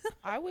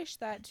 I wish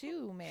that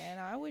too, man.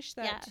 I wish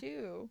Yeah. that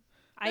too.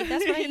 That's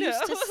what I You used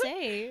know? to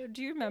say.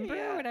 Do you remember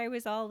Yeah. when I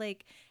was all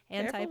like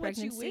Careful what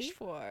you wish anti-pregnancy?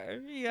 for.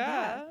 Yeah.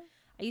 Yeah.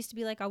 I used to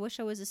be like, I wish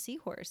I was a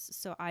seahorse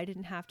so I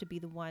didn't have to be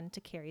the one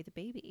to carry the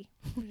baby.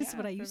 That's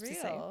what Yeah, I for used to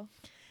say. real.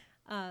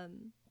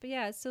 But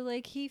yeah, so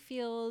like he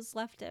feels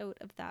left out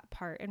of that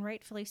part, and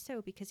rightfully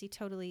so because he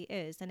totally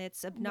is. And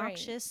it's Right.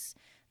 obnoxious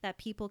that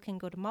people can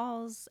go to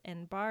malls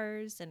and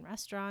bars and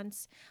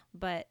restaurants,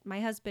 but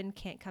my husband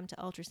can't come to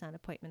ultrasound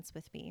appointments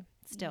with me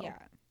still. Yeah.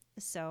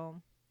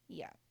 So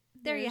Yeah.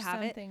 there you There's have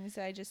some it. things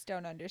I just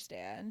don't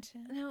understand.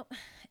 No,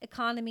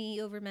 economy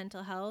over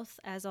mental health,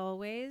 as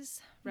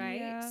always, right?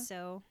 Yeah.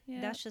 So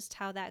Yeah. that's just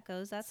how that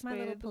goes. That's It's the my way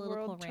little the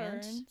political world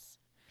rant. turns.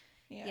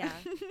 Yeah,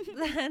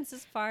 that's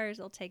as far as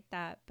I'll take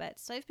that. But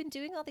so I've been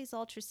doing all these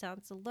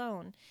ultrasounds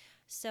alone.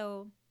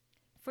 So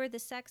for the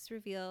sex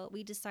reveal,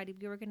 we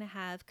decided we were going to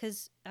have,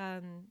 because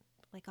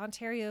like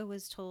Ontario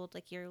was told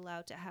like you're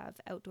allowed to have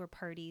outdoor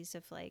parties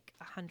of like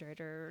 100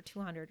 or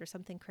 200 or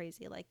something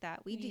crazy like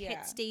that. We Yeah.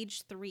 hit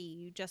stage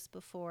 3 just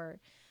before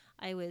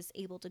I was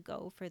able to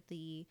go for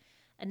the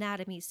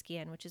anatomy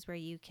scan, which is where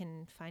you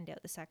can find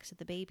out the sex of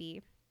the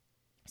baby.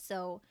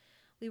 So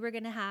we were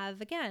going to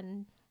have,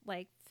 again,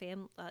 like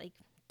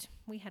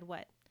we had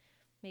what,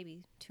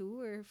 maybe 2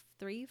 or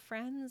 3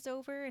 friends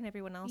over, and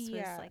everyone else was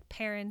Yeah. like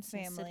parents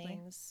and Family.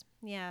 siblings.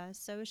 Yeah,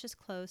 so it was just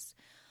close.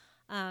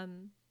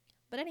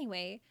 But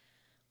anyway,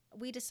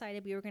 we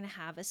decided we were going to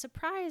have a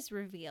surprise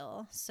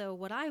reveal. So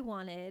what I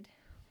wanted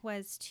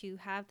was to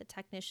have the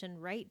technician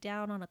write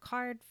down on a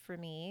card for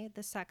me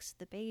the sex of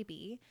the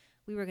baby.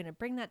 We were going to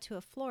bring that to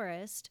a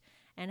florist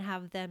and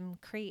have them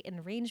create an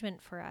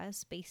arrangement for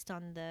us based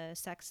on the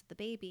sex of the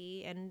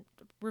baby and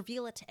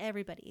reveal it to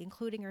everybody,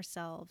 including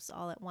ourselves,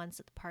 all at once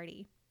at the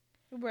party,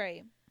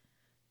 Right.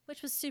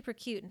 which was super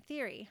cute in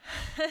theory.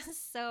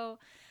 So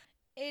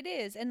It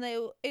is, and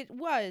it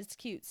was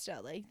cute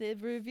still. Like the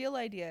reveal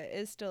idea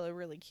is still a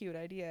really cute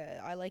idea.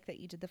 I like that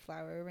you did the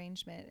flower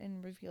arrangement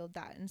and revealed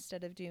that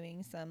instead of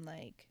doing some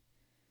like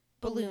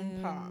balloon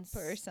pop balloons,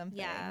 or something.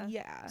 yeah,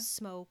 Yeah.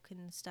 smoke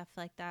and stuff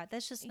like that.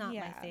 That's just not my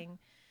Yeah. thing.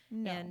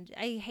 No. And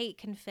I hate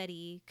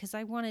confetti because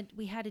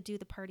we had to do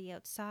the party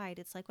outside.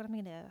 It's like, what am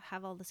I going to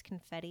have all this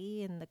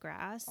confetti in the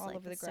grass? All like,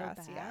 over the it's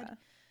grass. so Yeah. bad.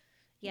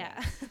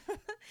 Yeah.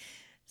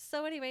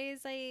 So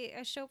anyways,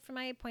 I show up for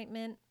my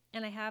appointment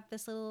and I have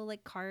this little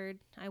like card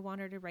I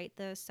want her to write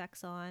the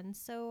sex on.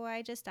 So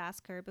I just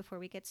ask her before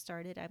we get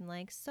started. I'm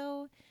like,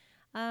 so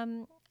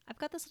I've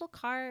got this little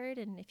card,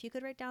 and if you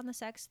could write down the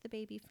sex of the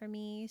baby for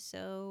me,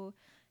 so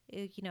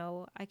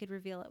I could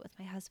reveal it with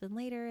my husband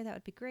later. That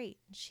would be great.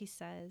 And she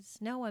says,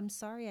 no, I'm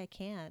sorry, I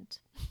can't.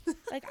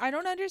 Like, I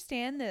don't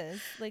understand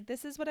this. Like,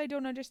 this is what I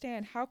don't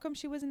understand. How come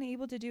she wasn't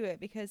able to do it?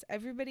 Because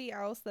everybody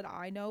else that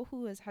I know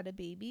who has had a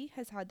baby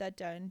has had that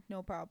done,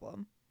 no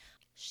problem.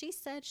 She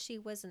said she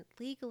wasn't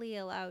legally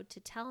allowed to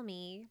tell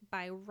me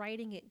by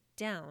writing it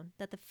down,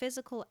 that the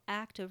physical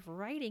act of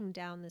writing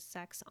down the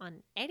sex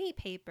on any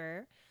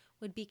paper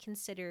would be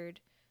considered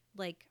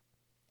like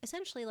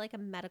essentially like a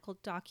medical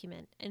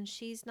document. And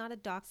she's not a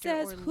doctor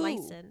Says or who?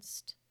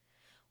 licensed.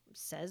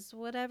 Says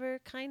whatever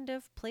kind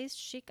of place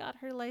she got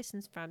her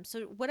license from.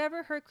 So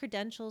whatever her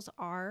credentials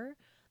are,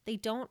 they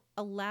don't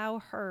allow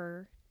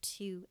her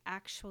to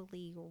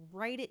actually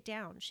write it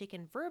down. She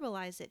can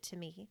verbalize it to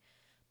me,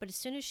 but as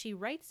soon as she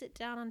writes it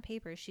down on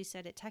paper, she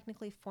said it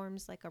technically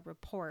forms like a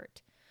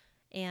report,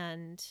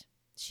 and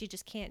she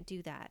just can't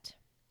do that.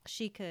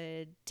 She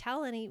could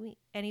tell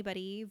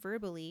anybody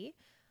verbally,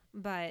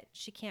 but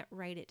she can't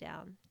write it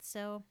down.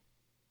 So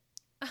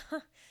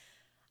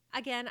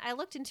again, I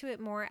looked into it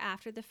more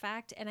after the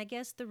fact, and I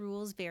guess the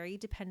rules vary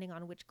depending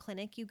on which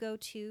clinic you go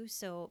to.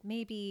 So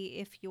maybe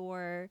if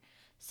your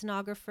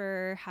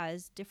sonographer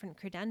has different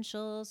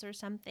credentials or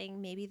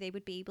something, maybe they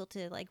would be able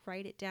to like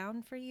write it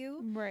down for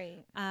you.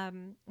 Right.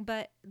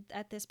 But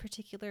at this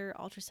particular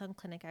ultrasound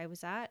clinic I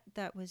was at,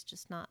 that was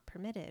just not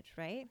permitted,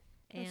 right?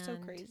 That's so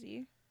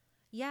crazy.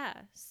 Yeah.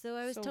 So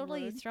I was So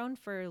totally rude. thrown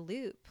for a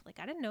loop. Like,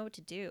 I didn't know what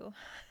to do.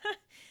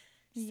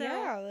 So,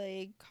 Yeah,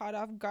 like caught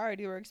off guard.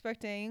 You were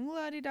expecting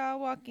la-di-da,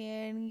 walk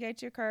in,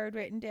 get your card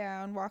written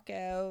down, walk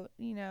out,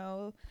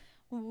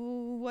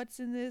 ooh, what's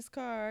in this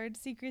card,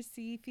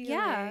 secrecy feeling,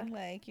 yeah.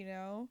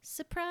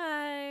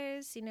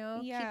 Surprise, keep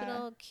it Yeah.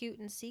 all cute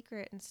and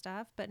secret and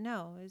stuff. But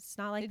no, it's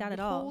not like A that at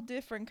whole all.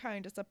 different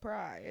kind of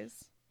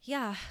surprise.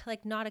 Yeah,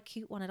 like not a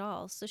cute one at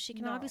all. So she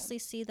can No. obviously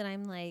see that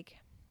I'm like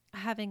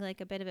having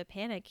like a bit of a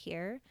panic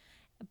here,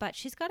 but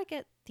she's got to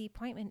get the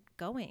appointment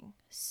going.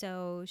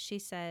 So she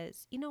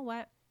says, you know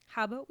what?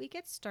 How about we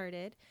get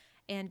started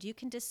and you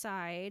can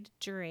decide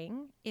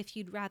during if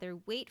you'd rather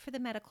wait for the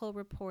medical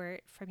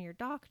report from your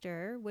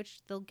doctor,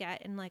 which they'll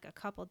get in like a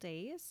couple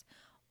days,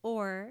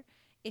 or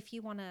if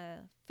you want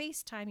to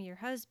FaceTime your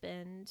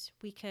husband,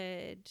 we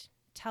could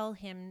tell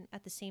him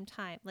at the same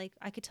time. Like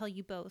I could tell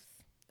you both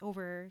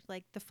over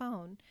like the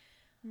phone.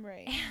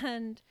 Right.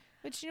 And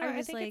But I I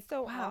was think like, it's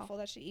so wow. awful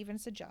that she even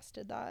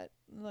suggested that.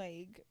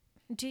 Like,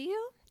 Do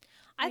you?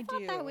 I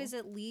thought that do. was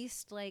at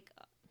least like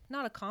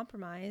not a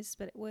compromise,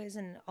 but it was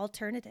an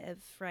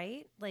alternative,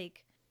 right?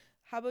 Like,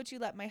 how about you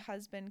let my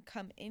husband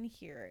come in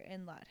here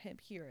and let him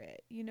hear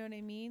it? You know what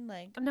I mean?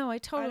 Like, no, I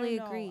totally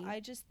I don't know. agree. I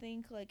just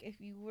think like if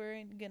you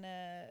weren't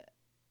gonna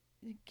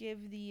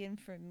give the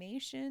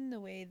information the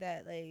way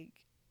that like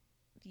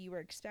you were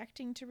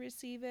expecting to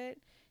receive it,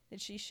 that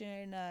she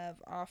shouldn't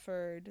have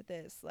offered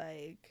this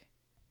like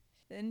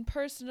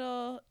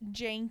impersonal,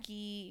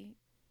 janky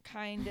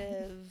kind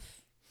of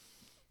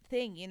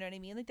thing. You know what I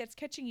mean? Like that's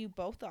catching you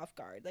both off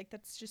guard. Like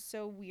that's just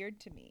so weird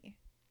to me.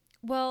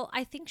 Well,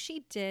 I think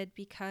she did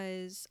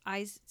because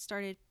I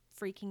started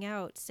freaking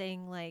out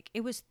saying like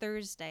it was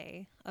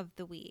Thursday of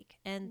the week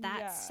and that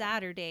Yeah.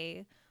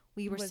 Saturday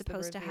we were Was the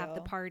supposed to have the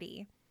reveal.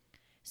 party.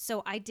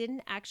 So I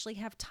didn't actually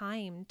have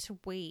time to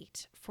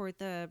wait for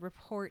the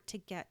report to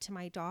get to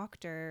my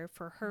doctor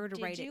for her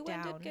to write it Did you down.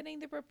 end up getting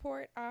the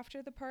report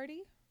after the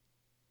party?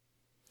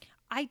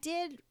 I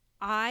did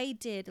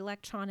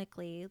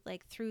electronically,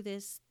 like through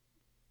this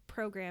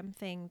program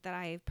thing that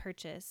I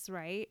purchased,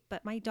 right?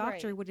 But my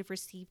doctor Right. would have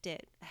received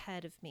it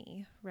ahead of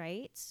me,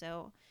 right?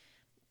 So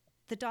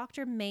the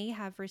doctor may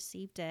have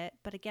received it,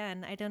 but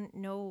again, I don't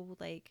know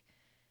like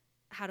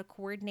how to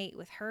coordinate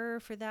with her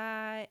for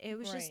that. It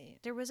was just Right.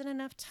 there wasn't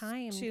enough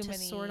time Too to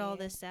many sort all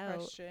this out.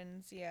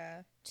 questions.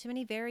 Yeah. Too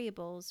many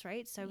variables,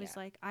 right? So I was Yeah.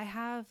 like, I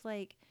have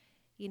like,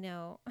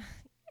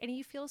 and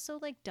you feel so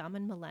like dumb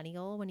and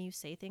millennial when you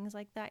say things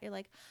like that. You're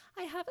like,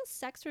 I have a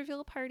sex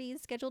reveal party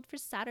scheduled for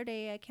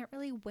Saturday. I can't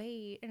really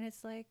wait. And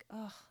it's like,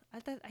 oh,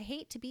 I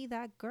hate to be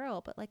that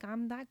girl, but like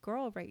I'm that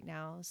girl right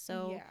now.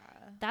 So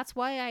yeah. that's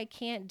why I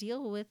can't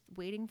deal with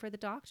waiting for the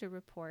doctor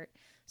report.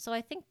 So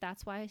I think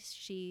that's why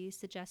she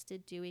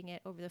suggested doing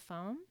it over the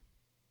phone.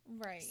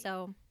 Right.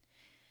 So,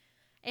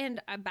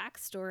 and a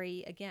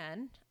backstory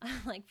again,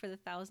 like for the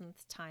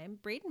 1000th time,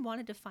 Brayden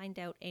wanted to find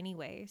out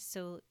anyway.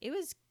 So it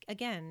was,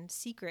 again,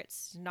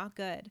 secrets, not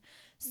good.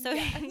 So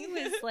Yeah. he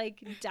was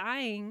like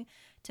dying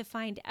to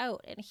find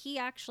out. And he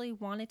actually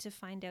wanted to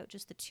find out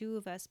just the two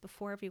of us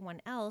before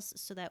everyone else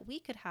so that we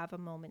could have a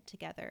moment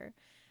together.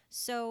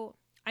 So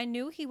I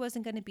knew he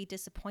wasn't going to be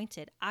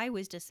disappointed. I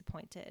was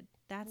disappointed.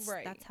 That's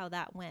how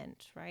that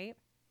went, right?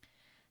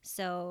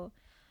 So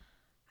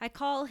I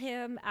call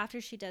him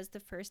after she does the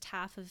first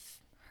half of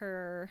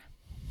her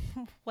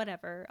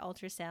whatever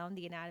ultrasound,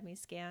 the anatomy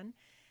scan,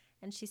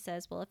 and she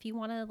says, well, if you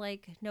want to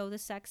like know the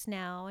sex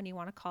now and you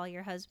want to call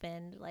your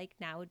husband, like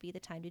now would be the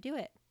time to do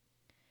it.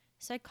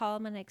 So I call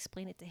him and I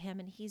explain it to him,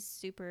 and he's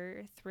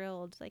super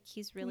thrilled. Like,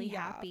 he's really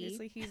happy.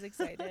 Obviously, he's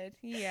excited.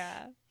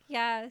 Yeah.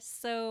 Yeah.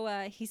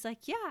 So he's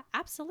like, yeah,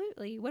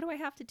 absolutely. What do I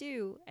have to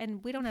do?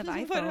 And we don't have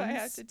iPhones. What do I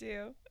have to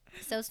do?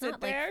 So it's Sit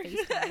not there? like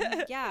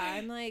FaceTime. Yeah.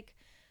 I'm like,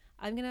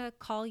 I'm going to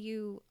call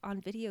you on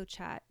video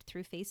chat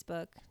through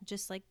Facebook.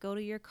 Just like go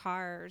to your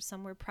car or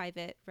somewhere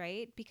private,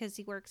 right? Because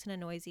he works in a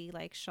noisy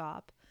like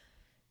shop.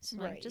 So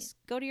like, Right. just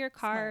go to your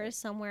car Smart.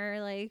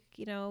 somewhere like,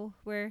 you know,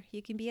 where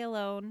you can be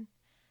alone.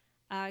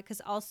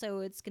 Because also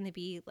it's going to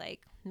be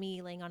like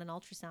me laying on an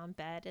ultrasound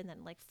bed and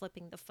then like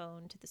flipping the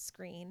phone to the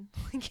screen.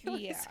 Like, it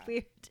was Yeah.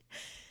 weird.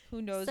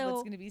 Who knows So-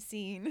 what's going to be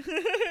seen?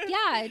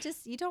 Yeah,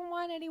 you don't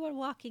want anyone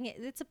walking it.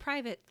 It's a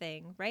private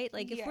thing, right?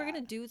 Like, if we're Yeah.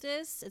 going to do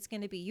this, it's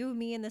going to be you,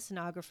 me, and the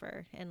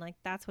sonographer. And like,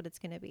 that's what it's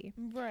going to be.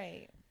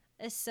 Right.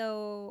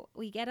 So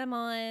we get him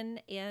on,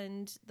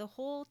 and the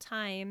whole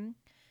time,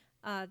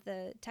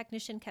 the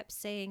technician kept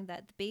saying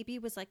that the baby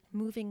was like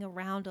moving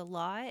around a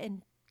lot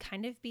and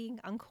kind of being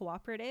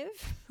uncooperative.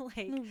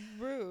 Like,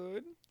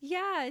 Rude.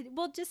 yeah,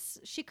 well,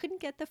 just she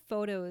couldn't get the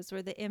photos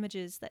or the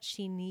images that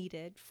she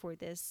needed for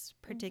this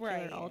particular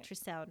Right.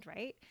 ultrasound,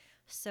 right?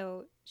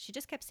 So she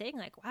just kept saying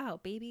like,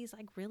 wow, baby's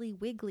like really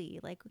wiggly.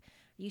 Like,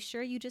 you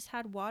sure you just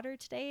had water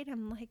today? And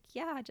I'm like,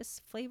 yeah,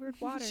 just flavored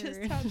water.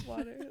 Just had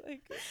water.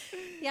 Like,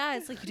 Yeah,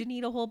 it's like, you didn't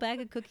eat a whole bag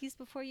of cookies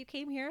before you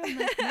came here? I'm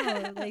like,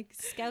 no, like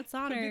Scout's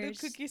could be honors.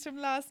 the cookies from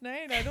last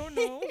night. I don't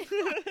know.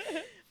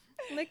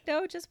 I'm like,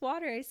 no, just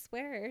water, I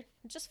swear.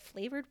 Just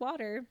flavored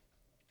water.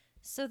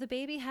 So the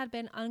baby had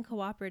been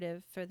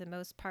uncooperative for the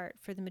most part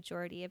for the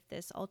majority of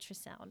this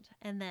ultrasound.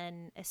 And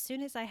then as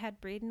soon as I had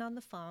Braden on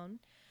the phone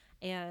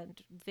and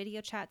video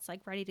chat's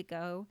like ready to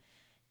go,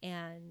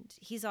 and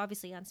he's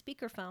obviously on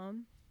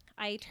speakerphone,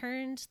 I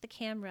turned the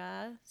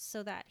camera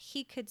so that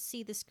he could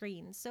see the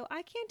screen. So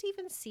I can't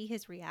even see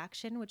his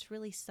reaction, which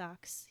really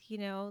sucks. You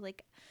know,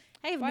 like,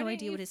 I have Why no didn't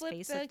idea you what his flip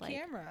face the looked like.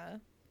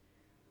 camera?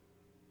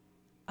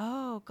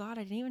 Oh, God,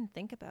 I didn't even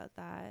think about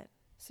that.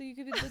 So you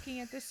could be looking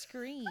at the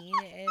screen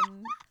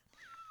and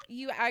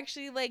you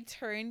actually like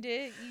turned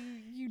it.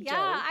 You Yeah, dope.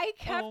 I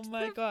kept Oh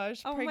my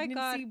gosh. oh my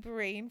Pregnancy God.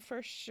 brain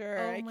for sure.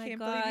 Oh I my can't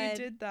believe you God.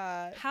 did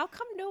that. How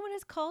come no one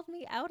has called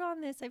me out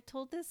on this? I've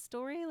told this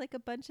story like a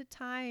bunch of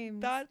times.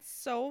 That's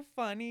so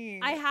funny.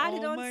 I had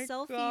it Oh on my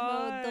selfie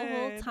mode the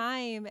whole God.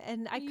 time,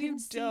 and I You couldn't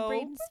see dope.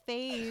 Braden's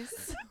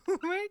face. Oh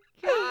my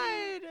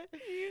God.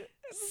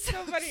 It's so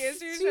funny. As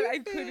soon as you said I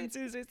couldn't see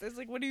his face, it's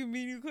like, what do you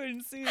mean you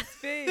couldn't see his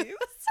face?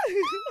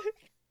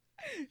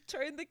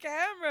 Turn the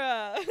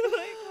camera. Like,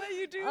 what are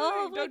you doing?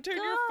 Oh my Don't turn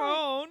your God.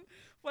 phone.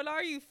 What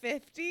are you,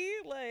 50?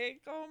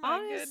 Like, oh my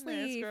goodness,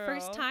 Honestly, girl.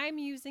 first time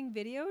using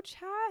video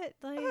chat.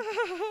 Like,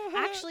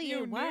 actually,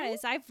 You it knew? was.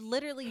 I've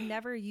literally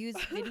never used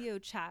video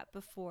chat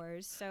before.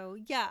 So,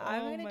 yeah,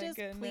 I'm Oh going my to just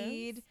goodness.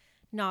 plead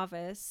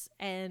novice.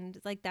 And,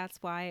 like, that's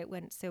why it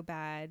went so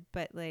bad.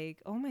 But,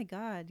 like, oh my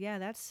God. Yeah,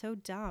 that's so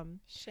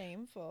dumb.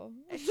 Shameful.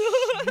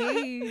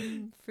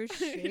 Shame. For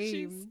shame.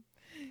 She's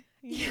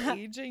Yeah.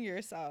 aging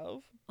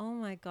yourself. Oh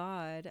my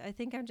God. I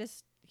think I'm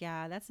just,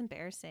 yeah, that's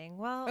embarrassing.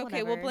 Well, Okay,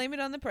 whatever. we'll blame it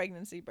on the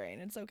pregnancy brain.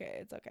 It's okay.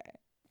 It's okay.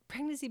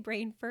 Pregnancy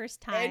brain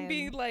first time. And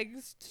being like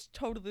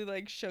totally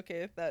like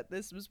shooketh that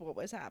this was what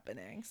was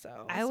happening.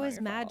 So I it's not was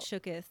your mad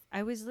fault. shooketh.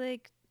 I was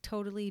like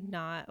totally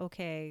not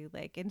okay,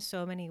 like in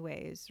so many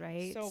ways,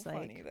 right? So It's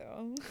funny like,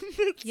 though.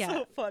 It's Yeah.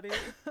 so funny.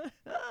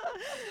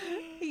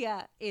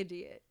 yeah,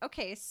 idiot.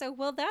 Okay, so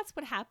well, that's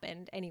what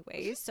happened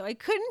anyways. So I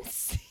couldn't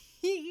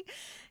see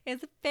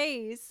his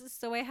face,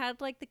 so I had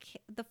like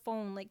the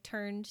phone like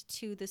turned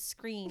to the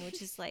screen,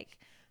 which is like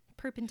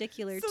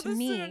perpendicular So to the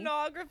me.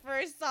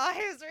 stenographer saw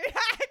his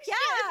reaction.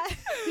 Yeah,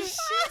 she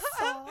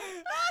saw.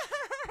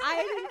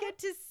 I didn't get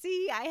to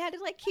see. I had to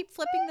like keep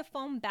flipping the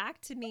phone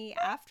back to me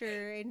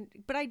after,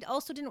 but I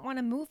also didn't want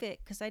to move it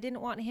because I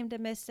didn't want him to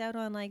miss out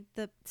on like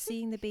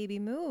seeing the baby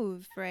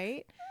move,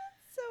 right?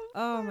 So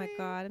Oh my funny.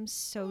 God, I'm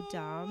so Oh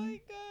dumb.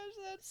 my gosh,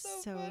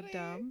 that's so funny.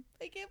 dumb.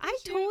 I can't I believe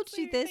she told didn't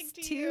you say this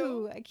anything to too.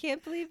 you. I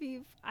can't believe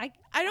I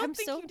don't I'm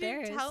think so you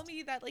didn't tell embarrassed.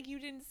 me that like you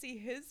didn't see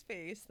his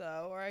face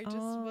though, or I just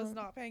was Oh.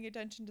 not paying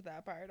attention to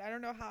that part. I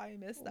don't know how I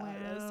missed that.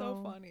 That's so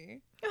Wow.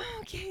 funny.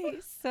 Okay,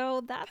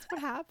 so that's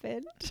what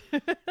happened.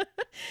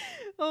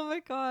 Oh my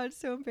God,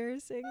 so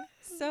embarrassing.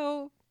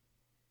 So,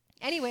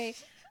 anyway,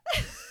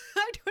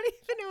 I don't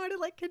even know how to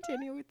like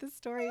continue with the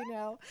story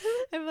now.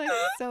 I'm like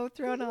so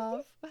thrown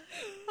off.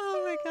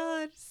 Oh my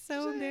God,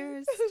 so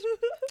embarrassed.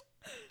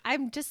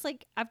 I'm just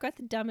like, I've got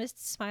the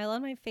dumbest smile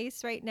on my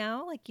face right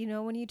now. Like, you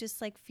know, when you just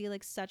like feel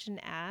like such an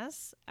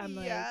ass. I'm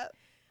like, Yeah.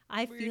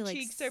 I Where feel your like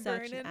cheeks are such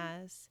burning? an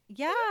ass.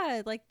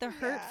 Yeah, like the Yeah.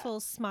 hurtful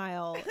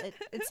smile.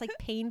 It's like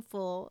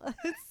painful.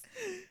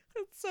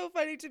 It's so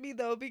funny to me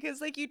though,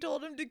 because like you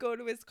told him to go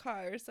to his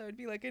car, so it'd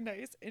be like a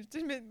nice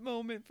intimate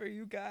moment for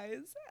you guys,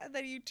 and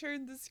then you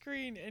turn the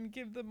screen and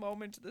give the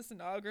moment to the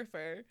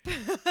sonographer.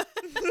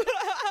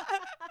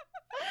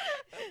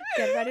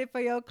 Get ready for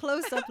your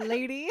close-up,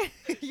 lady.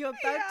 You're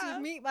about to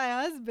meet my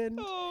husband.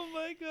 Oh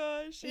my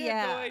gosh. She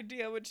had no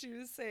idea what she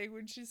was saying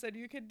when she said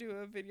you could do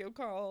a video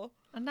call.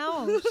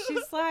 No,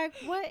 she's like,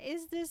 what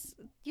is this?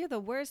 You're the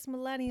worst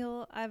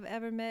millennial I've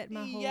ever met in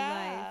my whole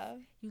life.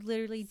 You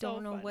literally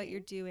don't know what you're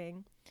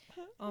doing.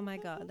 Oh my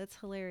God, that's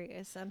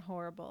hilarious and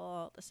horrible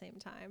all at the same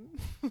time.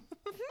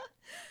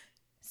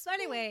 So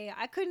anyway,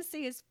 I couldn't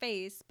see his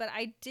face, but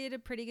I did a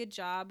pretty good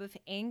job of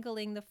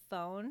angling the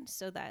phone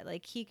so that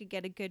like he could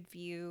get a good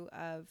view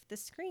of the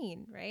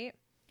screen, right?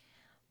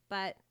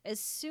 But as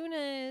soon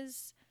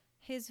as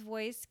his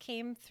voice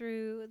came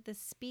through the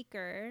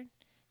speaker,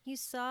 you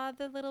saw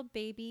the little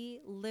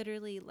baby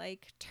literally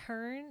like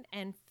turn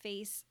and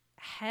face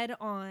head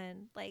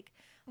on, like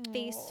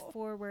face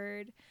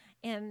forward,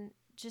 and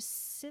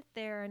just sit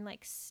there and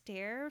like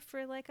stare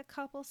for like a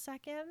couple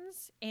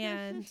seconds.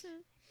 And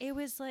it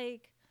was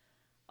like,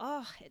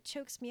 oh, it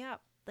chokes me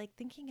up, like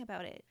thinking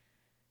about it.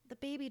 The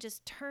baby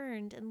just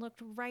turned and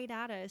looked right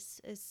at us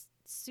as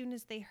soon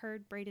as they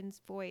heard Brayden's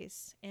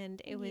voice.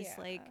 And it was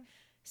like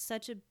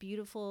such a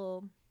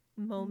beautiful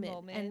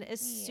moment. And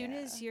as soon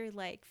as you're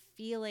like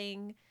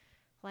feeling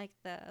like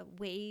the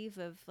wave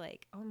of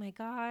like, oh my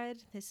God,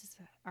 this is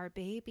our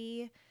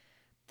baby,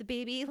 the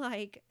baby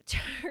like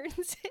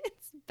turns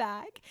its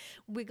back,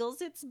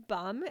 wiggles its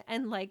bum,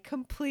 and like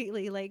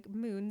completely like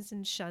moons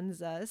and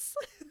shuns us.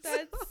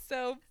 That's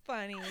so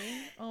funny.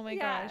 Oh my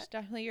gosh,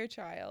 definitely your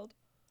child.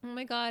 Oh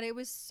my God, it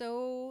was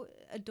so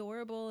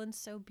adorable and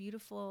so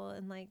beautiful,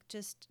 and like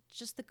just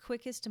the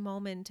quickest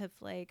moment of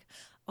like,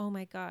 oh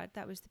my God,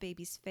 that was the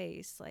baby's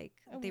face. Like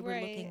they were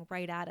looking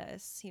right at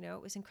us, you know,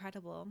 it was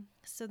incredible.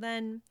 So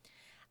then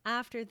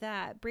after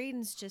that,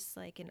 Brayden's just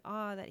like in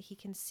awe that he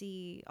can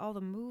see all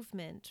the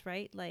movement,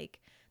 right?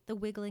 Like the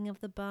wiggling of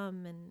the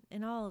bum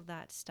and all of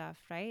that stuff,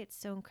 right? It's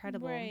so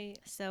incredible. Right.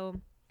 So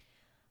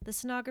the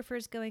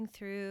sonographer's going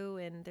through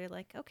and they're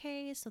like,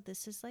 okay, so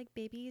this is like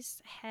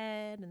baby's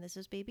head and this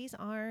is baby's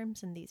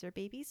arms and these are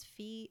baby's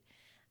feet.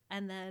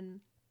 And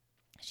then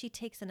she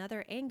takes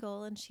another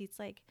angle and she's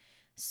like,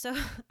 so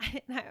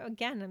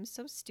again, I'm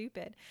so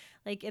stupid.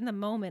 Like in the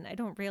moment, I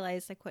don't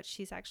realize like what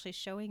she's actually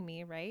showing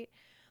me, right?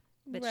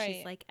 But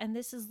she's like, and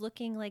this is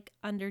looking like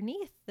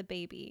underneath the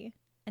baby.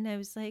 And I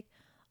was like,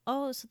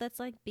 oh, so that's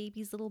like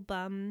baby's little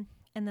bum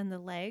and then the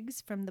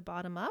legs from the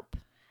bottom up.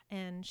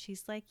 And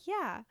she's like,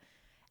 yeah.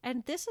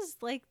 And this is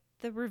like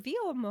the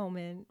reveal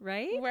moment,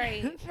 right?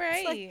 Right.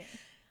 Like,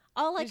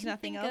 all There's I can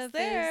nothing think else of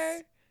there.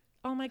 is,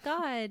 oh my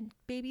God,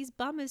 baby's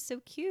bum is so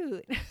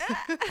cute.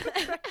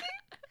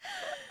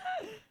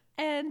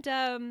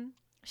 And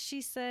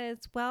she says,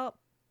 well,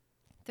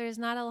 there's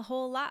not a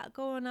whole lot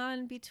going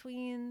on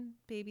between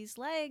baby's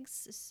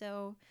legs,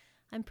 so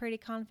I'm pretty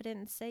confident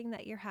in saying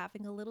that you're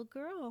having a little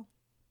girl.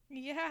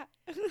 Yeah.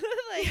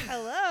 Like,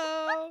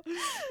 hello.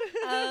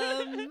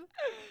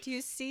 Do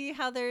you see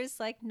how there's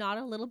like not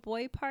a little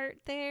boy part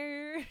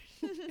there?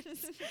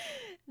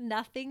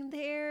 Nothing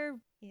there.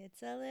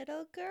 It's a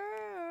little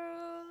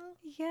girl.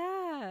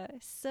 Yeah.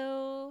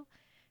 So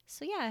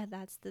yeah,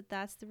 that's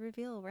the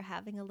reveal. We're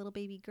having a little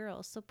baby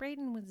girl. So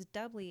Brayden was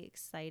doubly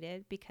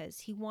excited because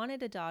he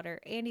wanted a daughter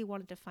and he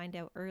wanted to find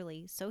out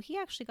early. So he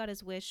actually got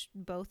his wish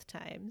both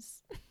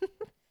times.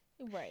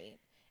 Right.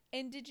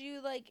 And did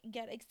you like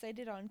get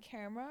excited on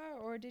camera,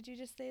 or did you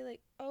just say like,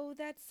 oh,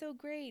 that's so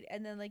great,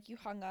 and then like you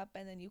hung up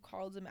and then you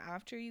called him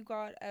after you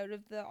got out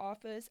of the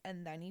office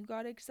and then you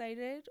got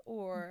excited,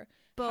 or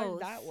both? How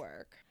did that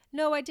work?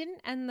 No, I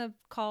didn't end the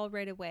call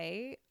right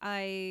away.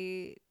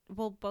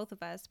 Both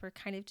of us were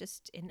kind of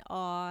just in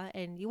awe,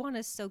 and you want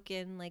to soak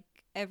in like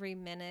every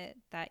minute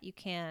that you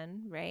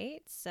can,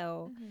 right?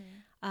 So,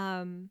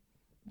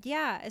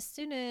 yeah, as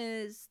soon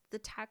as the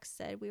text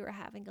said we were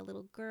having a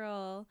little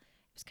girl,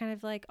 it was kind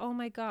of like, oh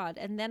my God.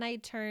 And then I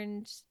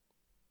turned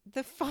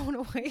the phone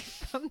away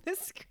from the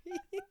screen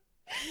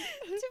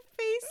to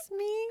face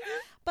me,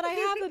 but I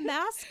have a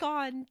mask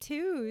on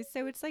too,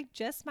 so it's like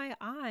just my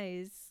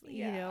eyes,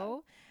 you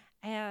know.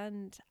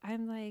 And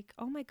I'm like,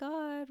 oh my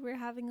God, we're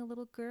having a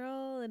little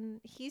girl. And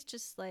he's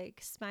just like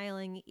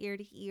smiling ear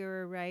to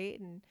ear, right?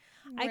 And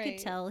I could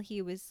tell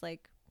he was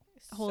like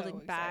holding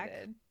back.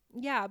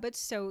 Yeah, but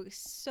so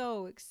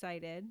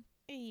excited.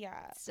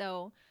 Yeah.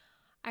 So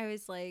I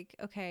was like,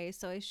 okay,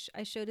 so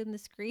I showed him the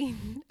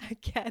screen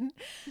again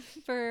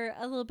for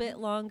a little bit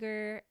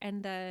longer.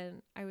 And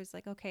then I was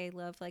like, okay,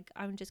 love, like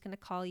I'm just going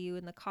to call you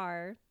in the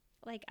car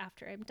like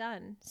after I'm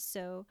done.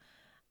 So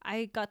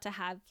I got to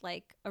have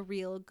like a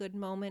real good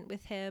moment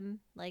with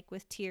him, like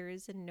with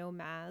tears and no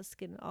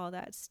mask and all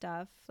that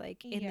stuff,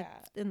 like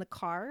in the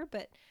car.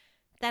 But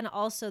then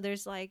also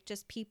there's like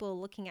just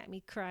people looking at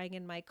me crying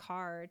in my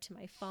car to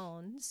my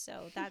phone,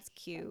 so that's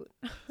cute.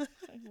 Like,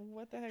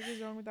 what the heck is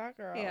wrong with that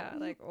girl? Yeah,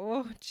 like,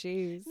 oh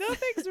jeez,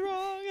 nothing's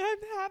wrong. I'm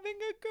having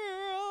a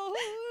girl.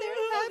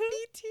 They're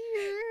happy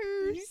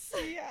tears.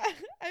 Yeah,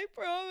 I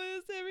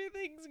promise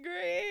everything's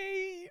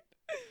great.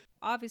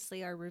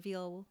 Obviously, our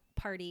reveal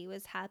party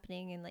was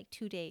happening in like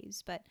 2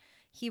 days, but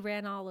he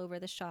ran all over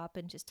the shop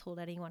and just told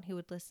anyone who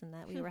would listen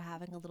that we were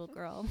having a little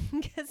girl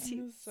because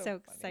he was so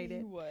excited.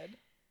 He would.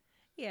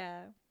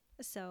 Yeah.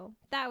 So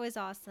that was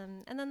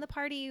awesome. And then the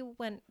party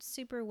went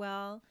super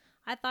well.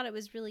 I thought it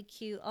was really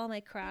cute. All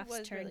my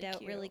crafts turned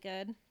out really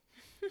good.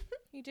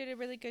 You did a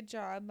really good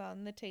job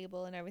on the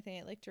table and everything.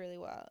 It looked really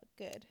well.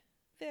 Good.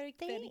 Very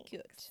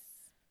cute.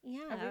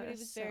 Yeah. Everybody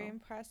was very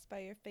impressed by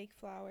your fake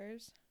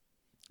flowers.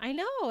 I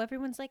know.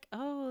 Everyone's like,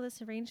 oh,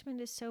 this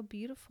arrangement is so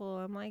beautiful.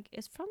 I'm like,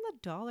 it's from the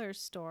dollar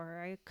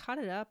store. I cut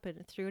it up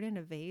and threw it in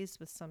a vase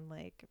with some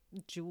like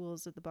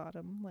jewels at the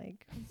bottom.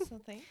 Like, so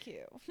thank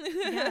you.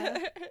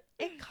 Yeah.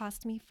 It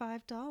cost me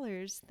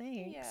 $5.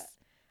 Thanks. Yeah.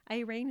 I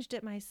arranged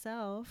it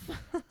myself.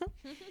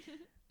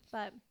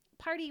 But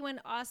party went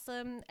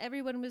awesome.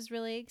 Everyone was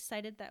really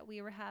excited that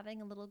we were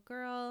having a little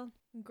girl.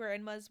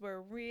 Grandmas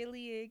were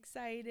really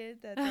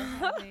excited that they're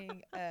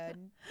having a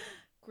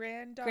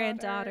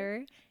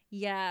granddaughter.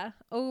 Yeah,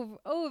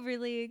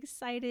 overly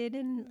excited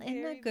in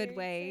a good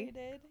way,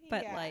 excited.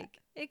 but like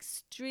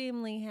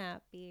extremely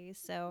happy.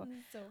 So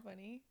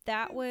funny.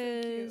 That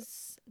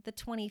was the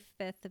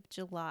 25th of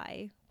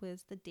July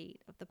was the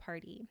date of the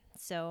party.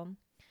 So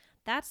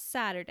that's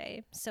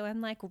Saturday. So I'm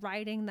like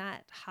riding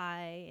that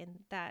high and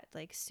that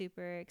like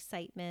super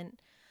excitement.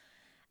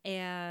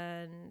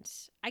 And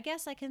I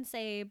guess I can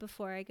say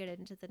before I get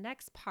into the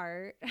next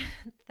part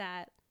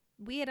that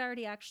we had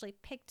already actually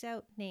picked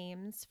out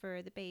names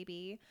for the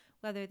baby,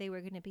 whether they were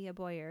going to be a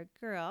boy or a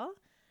girl.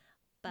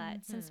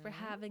 But since we're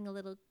having a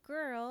little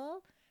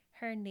girl,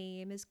 her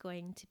name is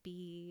going to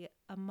be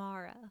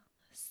Amara.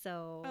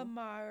 So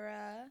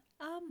Amara.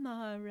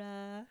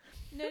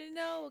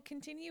 No.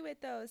 Continue it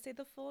though. Say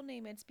the full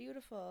name. It's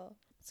beautiful.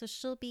 So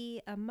she'll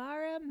be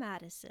Amara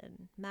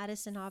Madison.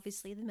 Madison,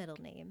 obviously the middle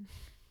name.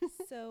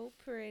 So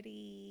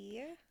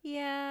pretty.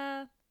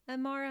 Yeah.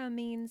 Amara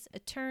means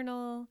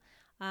eternal.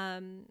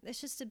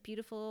 It's just a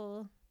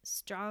beautiful,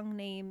 strong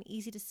name,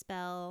 easy to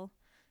spell.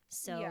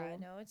 So yeah,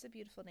 no, it's a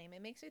beautiful name.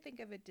 It makes me think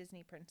of a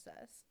Disney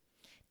princess.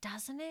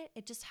 Doesn't it?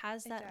 It just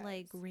has that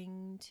like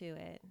ring to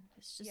it.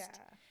 It's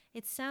just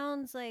it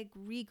sounds like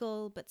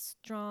regal but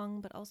strong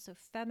but also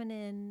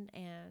feminine,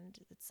 and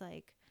it's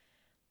like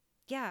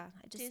I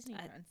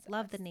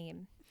love the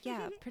name.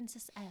 Yeah,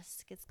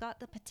 princess-esque. It's got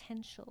the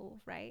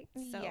potential, right?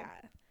 So yeah,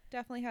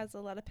 definitely has a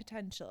lot of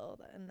potential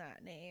in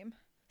that name.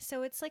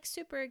 So it's like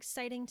super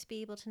exciting to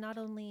be able to not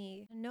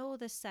only know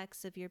the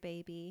sex of your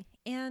baby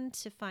and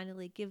to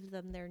finally give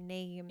them their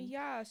name.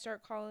 Yeah,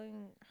 start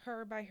calling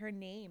her by her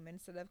name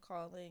instead of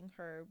calling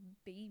her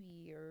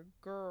baby or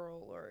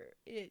girl or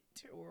it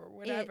or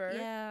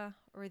whatever.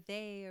 Or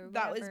they or whatever.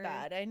 That was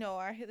bad. I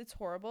know it's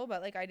horrible,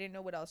 but like I didn't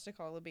know what else to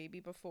call a baby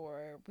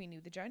before we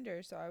knew the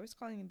gender, so I was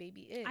calling the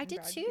baby it. I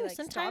did too. Like,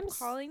 sometimes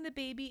stop calling the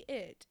baby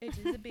it. It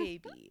is a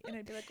baby. And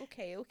I'd be like,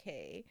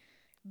 okay.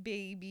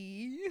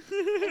 Baby.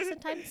 Like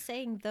sometimes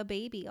saying the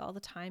baby all the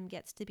time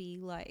gets to be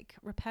like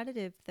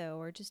repetitive though,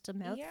 or just a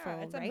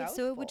mouthful, right?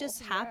 So it would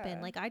just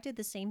happen. Like I did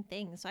the same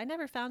thing. So I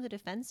never found it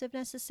offensive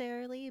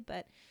necessarily,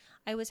 but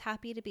I was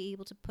happy to be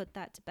able to put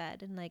that to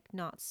bed and like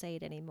not say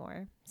it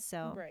anymore.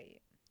 So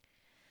right.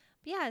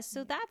 Yeah,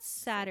 so that's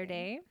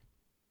Saturday.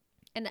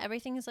 And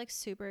everything is like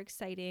super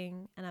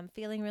exciting and I'm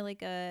feeling really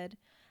good.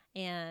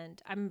 And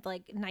I'm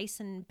like nice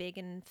and big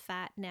and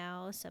fat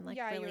now, so I'm like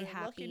really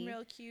happy. Looking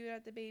real cute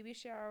at the baby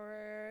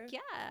shower.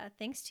 Yeah,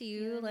 thanks to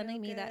you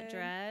lending me that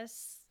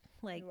dress.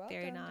 Like, You're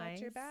very welcome. nice.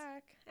 Got your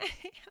back.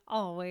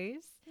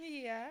 Always.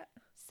 Yeah.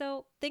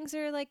 So things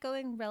are like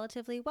going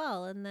relatively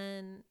well, and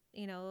then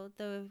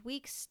the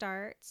week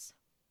starts,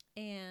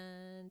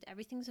 and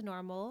everything's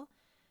normal,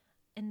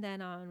 and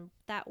then on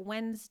that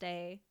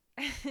Wednesday,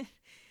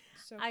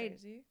 so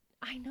crazy.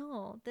 I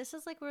know. This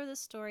is like where the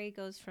story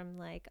goes from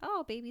like,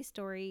 oh, baby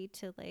story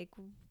to like,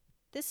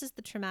 this is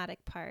the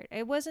traumatic part.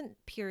 It wasn't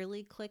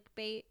purely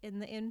clickbait in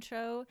the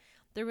intro.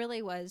 There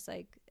really was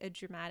like a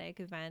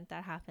dramatic event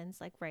that happens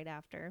like right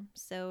after.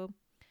 So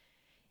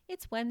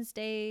it's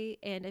Wednesday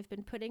and I've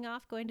been putting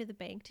off going to the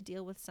bank to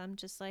deal with some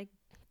just like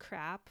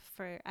crap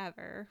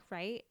forever,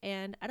 right?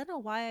 And I don't know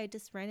why I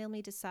just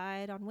randomly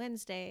decide on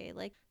Wednesday,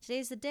 like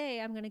today's the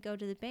day I'm going to go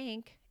to the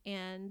bank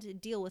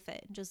and deal with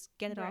it and just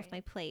get it off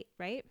my plate,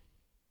 right?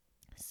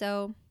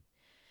 So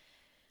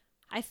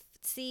I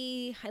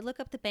look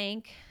up the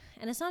bank,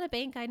 and it's not a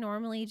bank I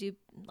normally do.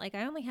 Like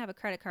I only have a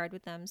credit card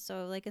with them.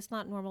 So like it's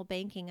not normal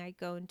banking I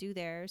go and do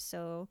there.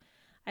 So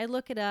I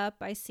look it up.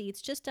 I see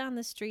it's just down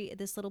the street at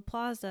this little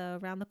plaza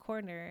around the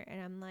corner.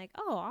 And I'm like,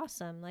 oh,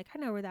 awesome. Like I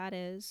know where that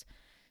is.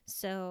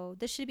 So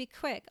this should be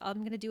quick. I'm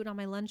going to do it on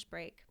my lunch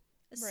break.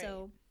 Right.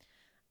 So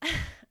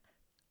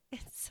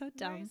it's so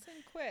dumb. Nice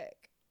and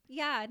quick.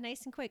 Yeah,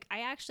 nice and quick.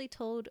 I actually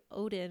told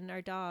Odin,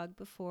 our dog,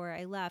 before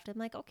I left. I'm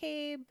like,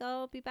 okay,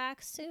 I'll be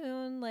back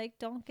soon. Like,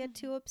 don't get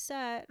too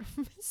upset.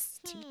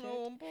 Stupid.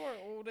 Oh, poor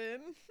Odin.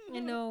 I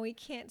know, he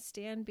can't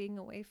stand being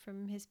away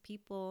from his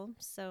people.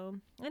 So,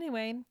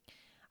 anyway,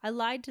 I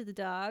lied to the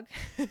dog.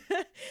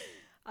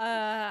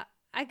 I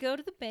go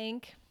to the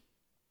bank,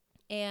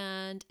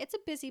 And it's a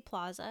busy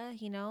plaza,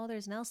 you know,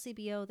 there's an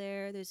LCBO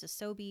there, there's a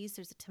Sobeys,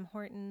 there's a Tim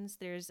Hortons,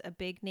 there's a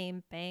big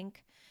name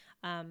bank.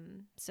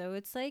 So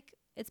it's like,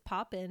 it's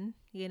poppin',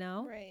 you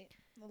know? Right.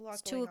 A lot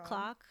It's going 2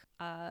 o'clock.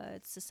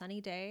 It's a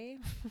sunny day.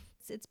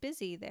 It's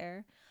busy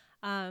there.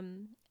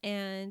 And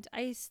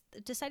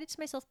decided to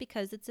myself,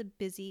 because it's a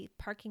busy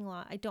parking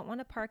lot, I don't want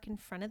to park in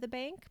front of the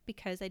bank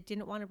because I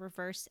didn't want to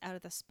reverse out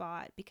of the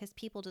spot because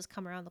people just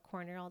come around the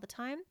corner all the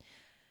time.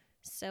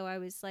 So I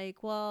was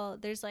like, well,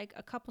 there's like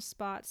a couple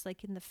spots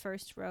like in the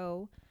first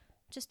row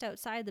just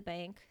outside the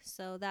bank.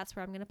 So that's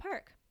where I'm going to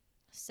park.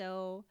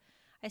 So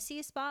I see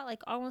a spot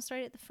like almost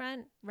right at the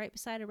front, right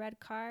beside a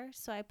red car.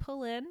 So I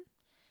pull in,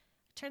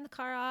 turn the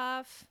car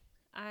off.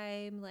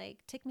 I'm like,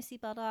 take my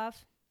seatbelt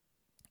off.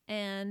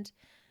 And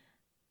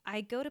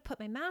I go to put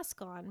my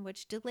mask on,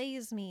 which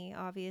delays me,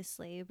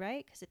 obviously,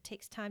 right? Because it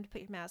takes time to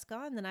put your mask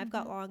on. Then I've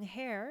got long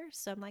hair.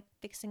 So I'm like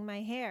fixing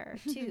my hair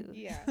too.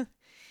 Yeah.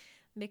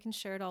 Making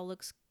sure it all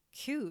looks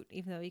cute,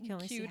 even though you can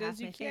only see Cute half as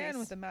you my can face.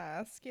 with a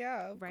mask.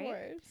 Yeah, of Right?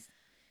 course.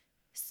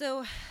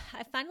 So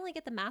I finally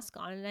get the mask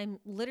on, and I'm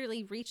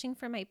literally reaching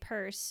for my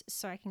purse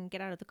so I can get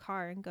out of the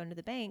car and go into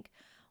the bank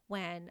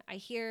when I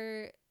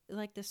hear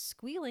like the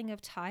squealing of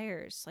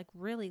tires, like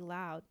really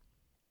loud.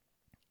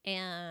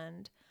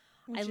 And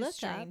Which I is look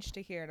strange up.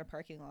 to hear in a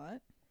parking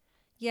lot.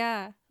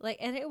 Yeah, like,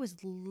 and it was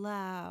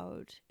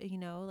loud, you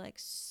know, like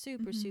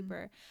super,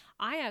 super.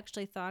 I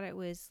actually thought it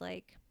was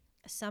like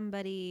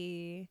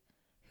somebody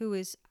who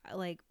was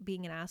like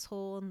being an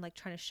asshole and like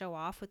trying to show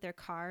off with their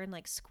car and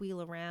like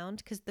squeal around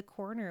because the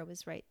corner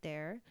was right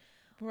there.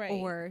 Right.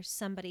 Or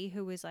somebody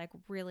who was like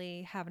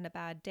really having a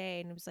bad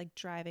day and was like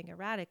driving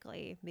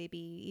erratically, maybe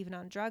even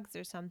on drugs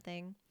or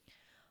something.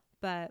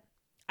 But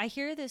I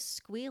hear this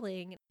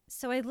squealing.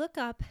 So I look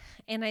up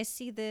and I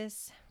see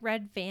this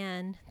red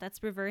van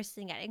that's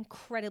reversing at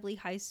incredibly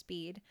high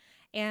speed,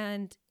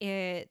 and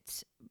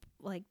it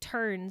like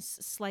turns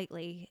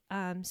slightly.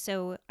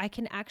 So I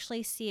can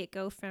actually see it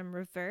go from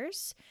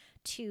reverse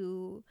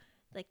to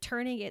like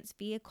turning its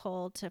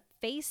vehicle to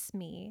face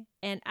me.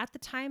 And at the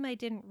time I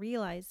didn't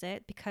realize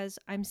it because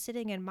I'm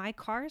sitting in my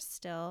car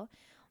still,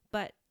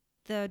 but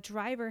the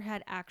driver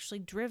had actually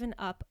driven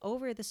up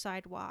over the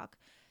sidewalk,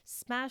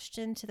 smashed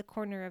into the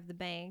corner of the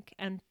bank,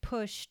 and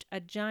pushed a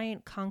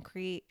giant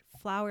concrete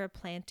flower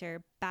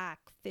planter back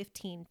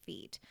 15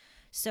 feet.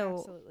 So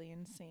Absolutely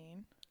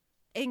insane.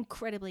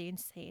 incredibly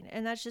insane.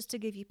 And that's just to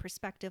give you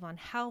perspective on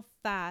how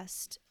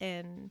fast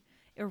and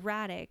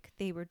erratic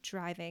they were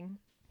driving.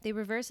 They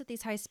reverse at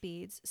these high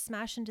speeds,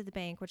 smash into the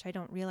bank, which I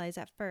don't realize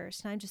at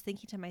first. And I'm just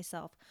thinking to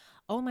myself,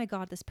 oh my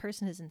God, this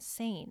person is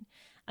insane.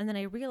 And then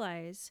I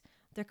realize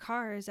their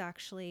car is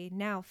actually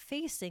now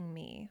facing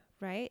me,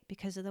 right?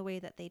 Because of the way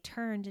that they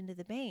turned into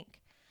the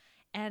bank.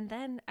 And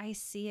then I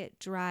see it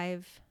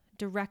drive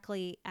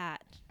directly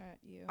at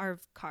you. our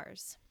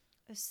cars.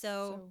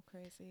 So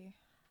crazy.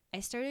 I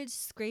started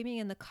screaming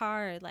in the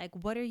car, like,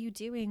 what are you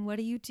doing? What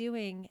are you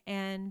doing?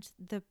 And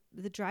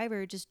the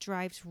driver just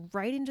drives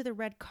right into the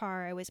red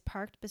car I was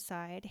parked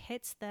beside,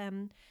 hits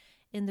them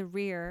in the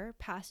rear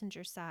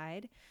passenger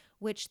side,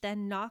 which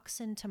then knocks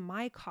into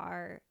my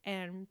car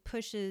and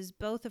pushes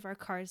both of our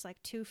cars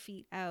like 2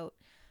 feet out.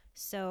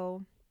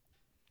 So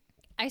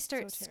I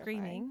start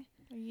screaming.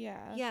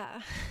 Yeah.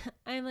 Yeah.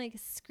 I'm like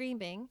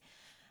screaming.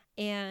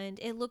 And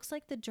it looks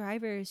like the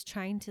driver is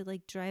trying to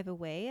like drive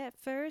away at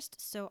first.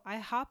 So I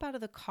hop out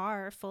of the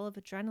car full of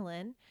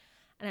adrenaline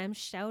and I'm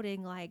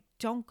shouting like,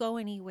 don't go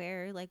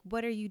anywhere. Like,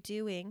 what are you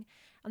doing?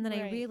 And then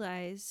I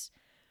realize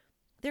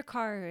their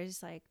car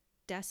is like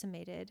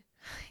decimated.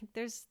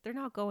 They're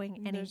not going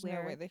anywhere. There's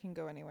no way they can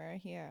go anywhere.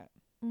 Yeah.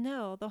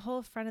 No, the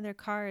whole front of their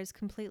car is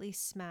completely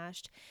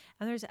smashed.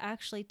 And there's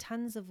actually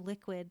tons of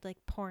liquid like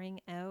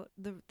pouring out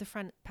the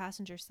front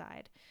passenger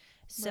side.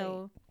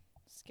 So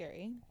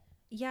scary.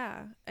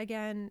 Yeah,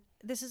 again,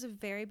 this is a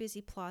very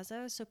busy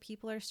plaza, so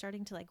people are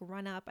starting to like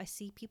run up. I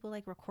see people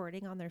like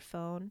recording on their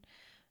phone.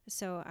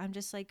 So I'm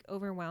just like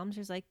overwhelmed.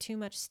 There's like too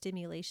much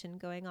stimulation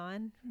going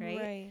on,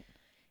 right?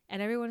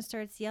 And everyone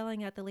starts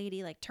yelling at the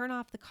lady like, turn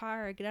off the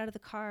car, get out of the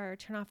car,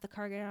 turn off the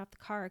car, get out of the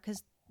car,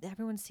 because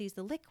everyone sees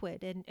the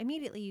liquid and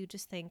immediately you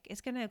just think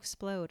it's going to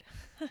explode.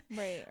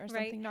 Right, or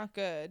something not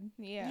good.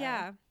 Yeah.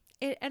 Yeah.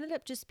 It ended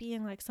up just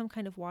being like some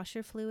kind of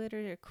washer fluid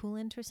or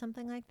coolant or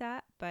something like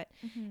that. But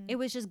it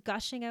was just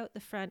gushing out the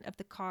front of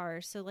the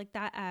car. So like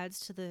that adds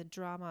to the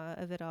drama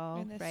of it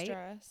all, And the right?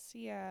 stress.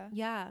 Yeah.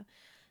 Yeah.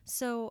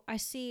 So I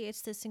see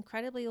it's this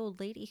incredibly old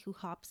lady who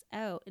hops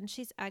out and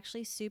she's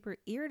actually super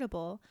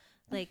irritable.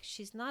 Like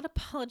she's not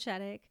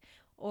apologetic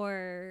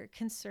or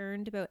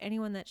concerned about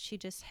anyone that she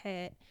just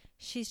hit.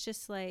 She's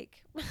just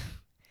like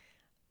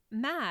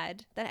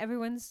mad that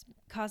everyone's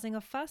causing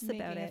a fuss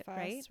about it,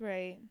 right?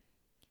 Right.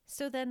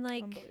 So then,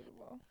 like,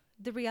 Unbelievable.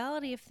 the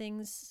reality of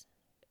things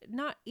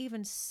not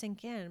even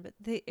sink in, but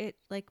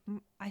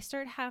I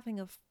start having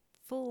a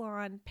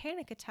full-on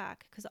panic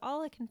attack because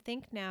all I can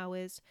think now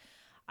is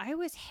I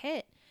was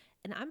hit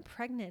and I'm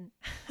pregnant.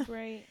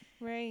 Right.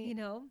 You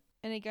know?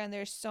 And again,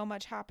 there's so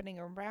much happening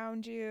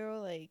around you.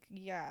 Like,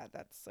 yeah,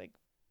 that's like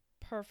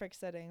perfect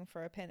setting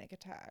for a panic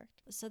attack.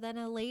 So then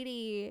a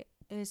lady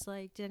is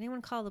like, did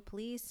anyone call the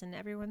police? And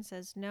everyone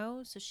says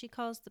no. So she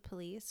calls the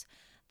police.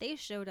 They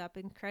showed up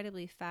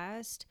incredibly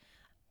fast.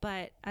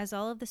 But as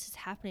all of this is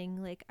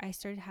happening, like I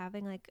started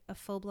having like a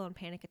full-blown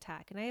panic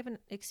attack. And I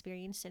haven't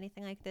experienced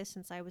anything like this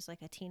since I was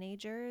like a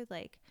teenager.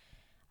 Like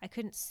I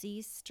couldn't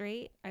see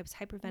straight. I was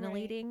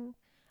hyperventilating. Right.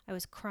 I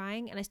was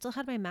crying and I still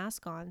had my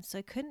mask on. So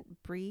I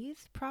couldn't breathe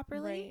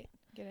properly. Right.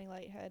 Getting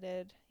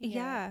lightheaded.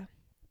 Yeah.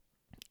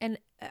 And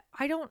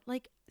I don't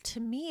like, to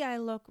me, I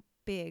look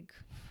big,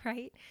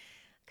 right?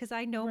 Because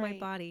I know my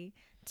body.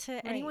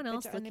 To anyone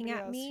else looking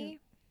at me.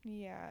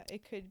 Yeah,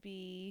 it could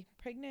be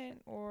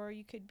pregnant or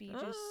you could be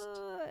just...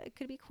 it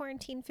could be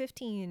quarantine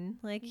 15.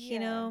 Like, you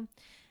know,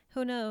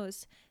 who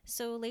knows?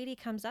 So a lady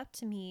comes up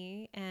to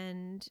me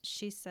and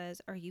she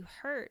says, are you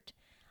hurt?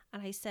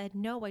 And I said,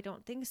 no, I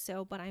don't think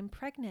so, but I'm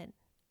pregnant.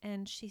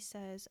 And she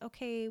says,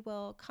 okay,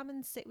 well, come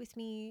and sit with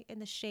me in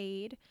the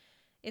shade.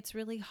 It's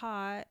really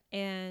hot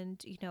and,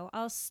 you know,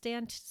 I'll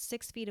stand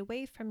 6 feet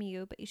away from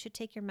you, but you should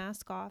take your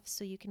mask off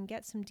so you can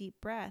get some deep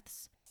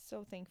breaths.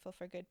 So thankful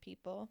for good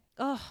people.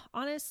 Oh,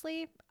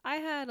 honestly, I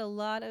had a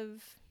lot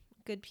of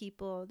good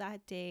people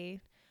that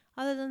day.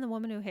 Other than the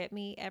woman who hit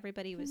me,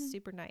 everybody was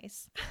super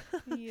nice.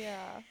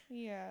 Yeah.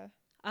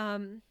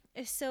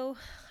 So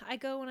I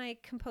go and I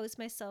compose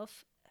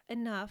myself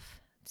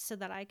enough so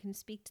that I can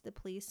speak to the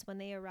police when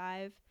they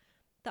arrive.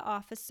 The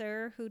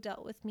officer who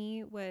dealt with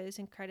me was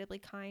incredibly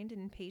kind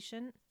and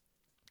patient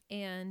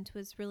and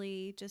was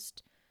really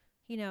just,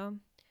 you know,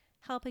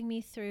 helping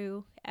me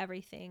through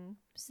everything.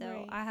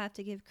 So I have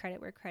to give credit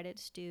where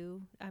credit's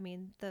due. I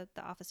mean, the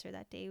officer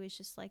that day was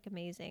just like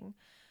amazing.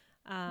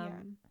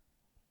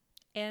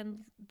 And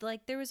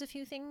like there was a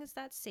few things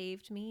that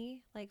saved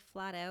me, like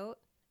flat out.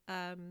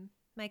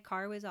 My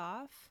car was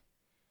off.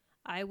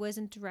 I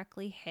wasn't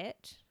directly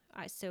hit.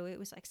 So it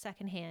was like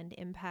secondhand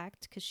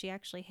impact because she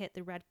actually hit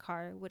the red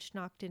car, which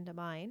knocked into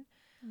mine.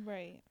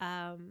 Right.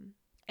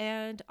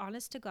 And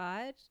honest to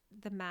God,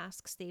 the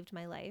mask saved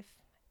my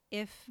life.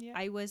 If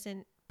I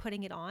wasn't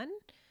putting it on,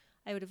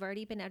 I would have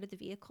already been out of the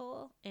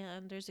vehicle.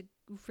 And there's a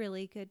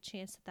really good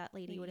chance that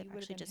lady would have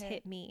actually just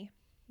hit me.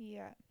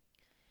 Yeah.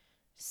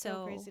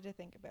 So crazy to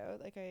think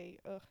about. Like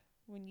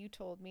when you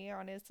told me,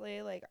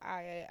 honestly, like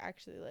I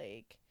actually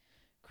like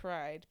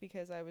cried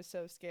because I was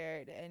so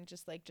scared, and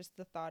just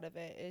the thought of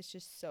it is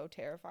just so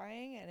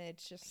terrifying, and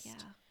it's just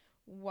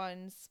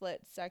one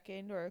split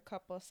second or a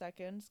couple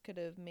seconds could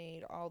have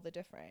made all the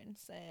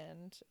difference,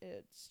 and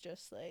it's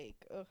just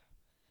like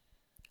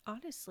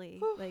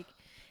honestly like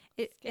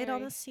it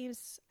almost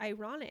seems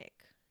ironic,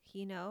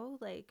 you know,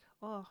 like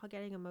I'm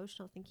getting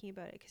emotional thinking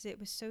about it because it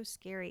was so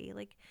scary.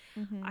 Like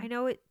I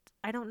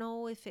don't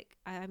know if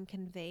I'm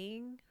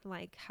conveying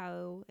like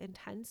how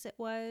intense it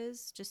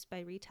was just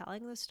by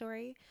retelling the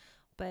story,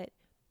 but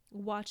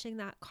watching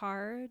that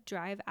car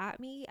drive at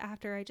me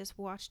after I just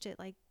watched it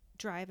like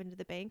drive into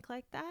the bank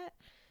like that,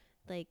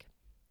 like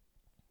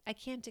I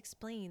can't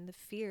explain the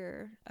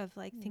fear of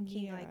like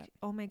thinking like,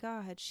 oh my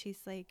God,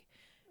 she's like,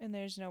 and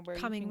there's nowhere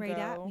coming you can right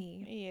go. at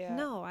me.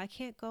 No, I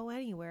can't go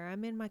anywhere.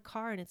 I'm in my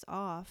car and it's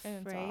off. And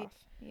it's right off.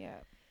 Yeah.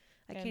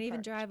 I can't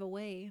even drive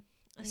away.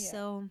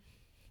 So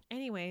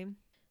anyway,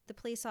 the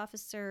police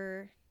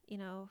officer, you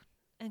know,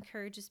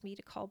 encourages me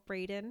to call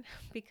Brayden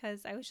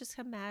because I was just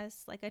a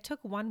mess. Like I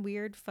took one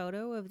weird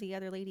photo of the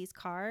other lady's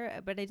car,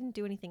 but I didn't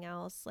do anything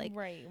else. Like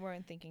you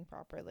weren't thinking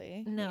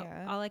properly. No,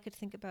 all I could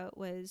think about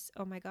was,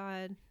 oh my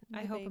God,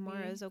 I hope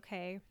Amara's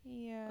okay.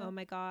 Yeah. Oh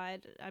my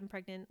God, I'm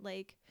pregnant.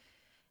 Like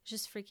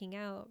just freaking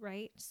out,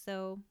 right?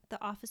 So the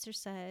officer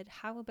said,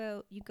 how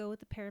about you go with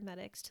the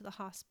paramedics to the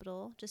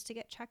hospital just to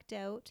get checked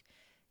out?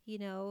 You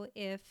know,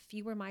 if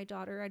you were my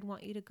daughter, I'd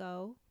want you to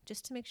go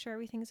just to make sure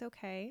everything's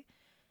okay.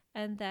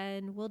 And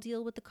then we'll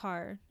deal with the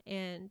car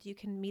and you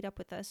can meet up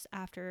with us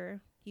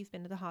after you've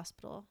been to the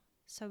hospital.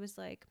 So I was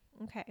like,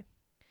 okay.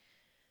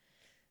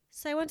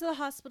 So I went to the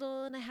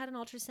hospital and I had an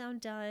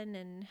ultrasound done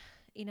and,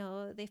 you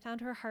know, they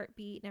found her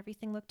heartbeat and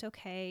everything looked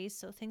okay.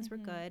 So things were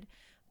good.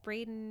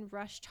 Brayden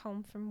rushed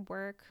home from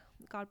work.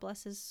 God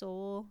bless his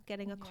soul,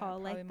 getting a call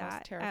like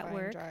that at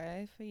work.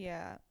 Drive.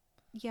 Yeah.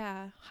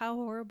 How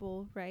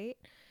horrible, right?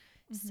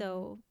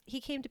 So he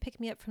came to pick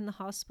me up from the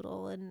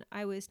hospital and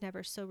I was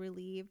never so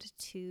relieved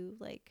to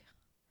like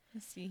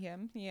see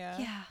him.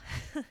 Yeah.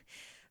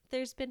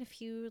 There's been a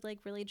few like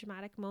really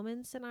dramatic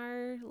moments in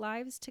our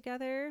lives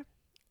together,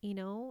 you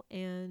know,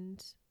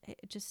 and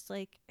just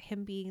like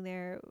him being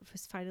there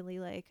was finally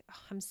like,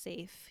 oh, I'm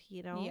safe,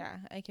 you know? Yeah,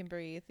 I can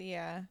breathe.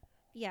 Yeah,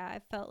 I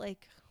felt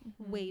like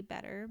way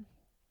better.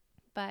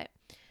 But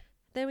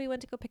then we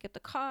went to go pick up the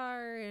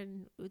car,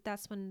 and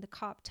that's when the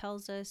cop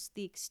tells us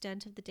the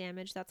extent of the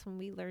damage. That's when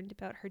we learned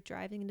about her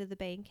driving into the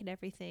bank and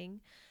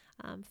everything.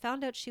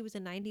 Found out she was a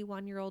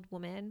 91-year-old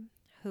woman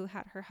who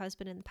had her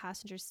husband in the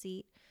passenger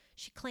seat.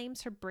 She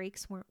claims her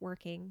brakes weren't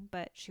working,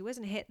 but she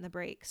wasn't hitting the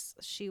brakes.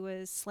 She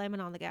was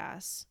slamming on the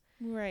gas.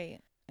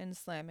 Right. and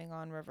slamming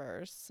on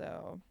reverse.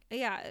 So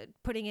yeah,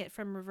 putting it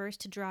from reverse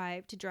to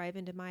drive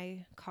into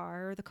my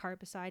car, or the car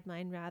beside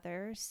mine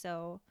rather.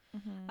 So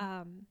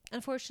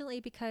unfortunately,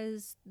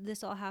 because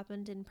this all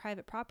happened in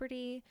private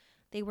property,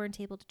 they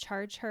weren't able to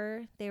charge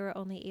her. They were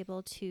only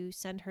able to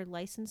send her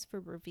license for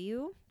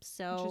review.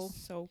 So which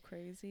is so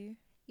crazy.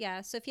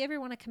 yeah, so if you ever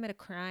want to commit a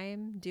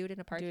crime, do it in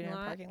a parking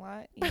lot.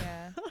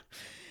 Yeah.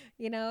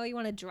 You know, you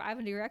want to drive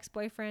into your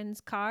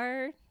ex-boyfriend's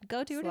car,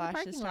 go do it in a Slash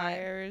parking his lot.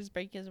 tires,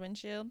 break his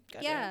windshield,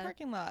 go do it in a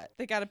parking lot.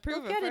 They got to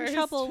prove They'll it get first. in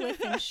trouble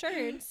with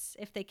insurance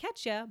if they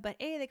catch you, but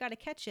A, they got to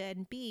catch you,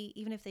 and B,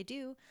 even if they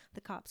do,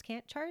 the cops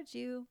can't charge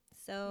you.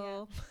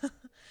 So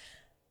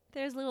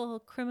there's a little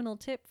criminal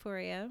tip for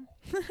you.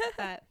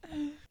 But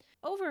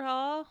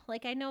overall,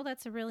 like, I know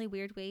that's a really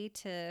weird way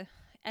to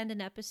end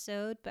an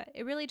episode, but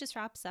it really just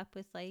wraps up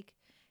with like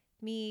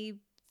me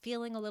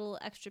feeling a little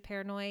extra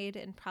paranoid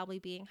and probably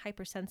being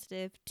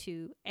hypersensitive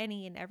to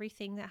any and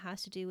everything that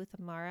has to do with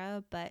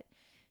Amara, but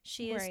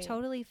she is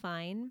totally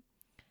fine.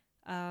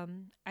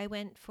 I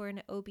went for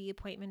an OB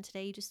appointment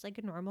today, just like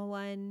a normal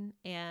one,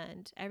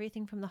 and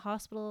everything from the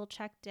hospital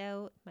checked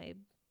out. My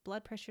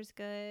blood pressure's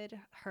good,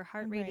 her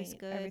heart rate is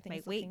good,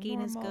 my weight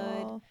gain is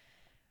good.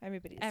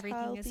 Everything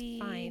healthy.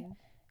 Is fine.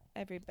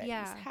 Everybody's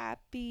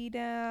happy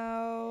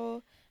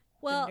now.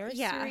 Well, the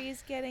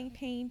nursery's getting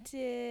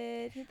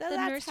painted. The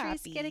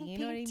nursery's getting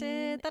painted. I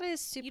mean? That is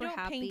super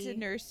happy. You don't paint a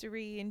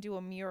nursery and do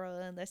a mural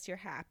unless you're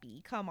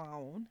happy. Come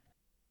on.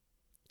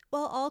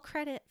 Well, all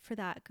credit for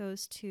that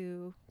goes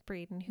to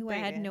Braden, who I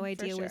had no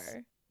idea was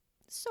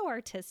so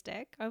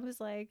artistic. I was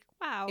like,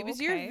 wow. It was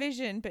your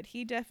vision, but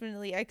he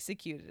definitely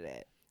executed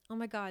it. Oh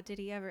my God, did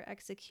he ever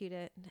execute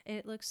it?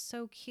 It looks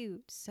so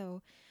cute.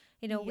 So,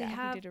 you know, he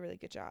did a really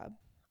good job.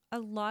 A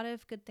lot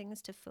of good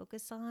things to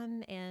focus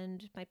on,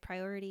 and my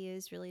priority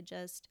is really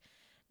just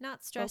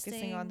not stressing,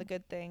 focusing on the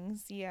good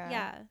things.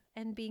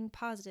 And being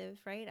positive,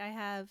 right? I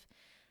have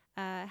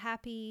a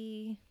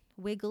happy,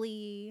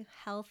 wiggly,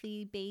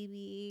 healthy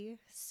baby,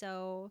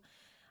 so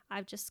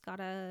I've just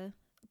gotta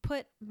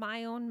put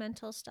my own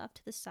mental stuff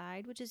to the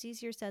side, which is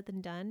easier said than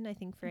done, I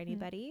think, for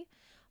anybody.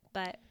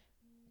 But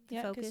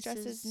because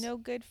stress is no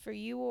good for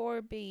you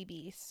or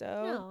baby,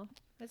 so no,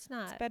 it's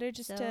not. It's better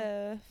just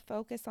to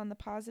focus on the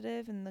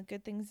positive and the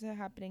good things that are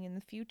happening in the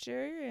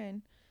future.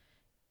 And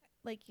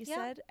like you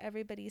said,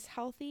 everybody's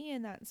healthy,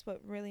 and that's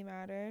what really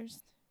matters.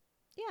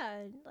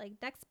 Yeah, like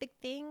next big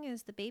thing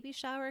is the baby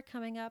shower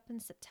coming up in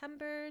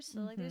September.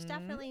 So like there's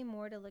definitely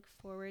more to look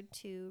forward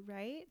to,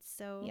 right?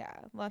 So yeah,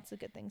 lots of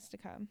good things to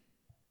come.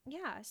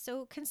 Yeah,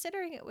 so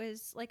considering it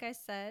was, like I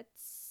said,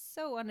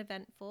 so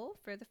uneventful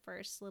for the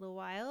first little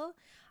while,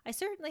 I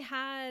certainly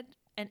had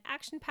an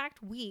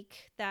action-packed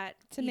week that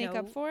to make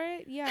up for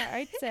it. Yeah,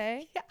 I'd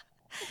say.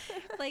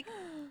 Like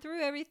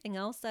threw everything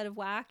else out of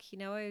whack. You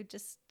know, I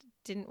just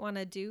didn't want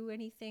to do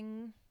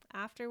anything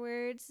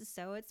afterwards.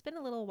 So it's been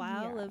a little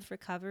while of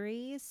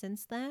recovery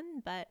since then,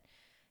 but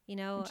you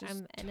know,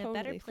 I'm in a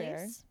better place.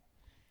 Fair.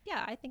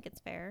 Yeah, I think it's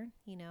fair.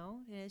 You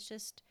know, it's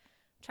just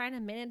trying to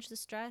manage the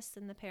stress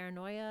and the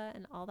paranoia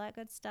and all that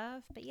good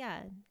stuff. But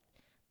yeah,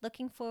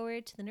 looking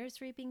forward to the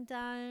nursery being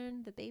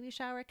done, the baby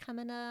shower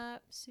coming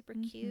up, super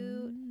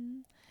cute,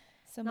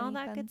 so and all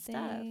that good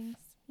things.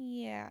 Stuff.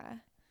 Yeah.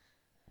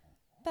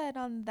 But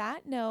on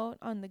that note,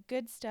 on the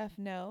good stuff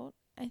note,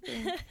 I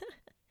think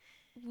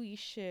we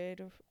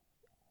should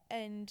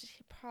end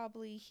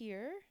probably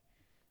here.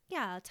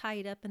 Yeah, tie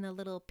it up in a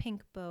little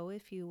pink bow,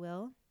 if you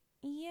will.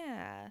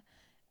 Yeah.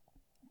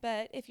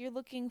 But if you're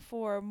looking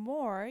for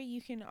more,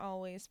 you can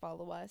always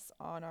follow us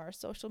on our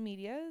social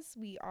medias.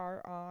 We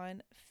are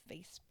on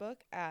Facebook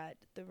at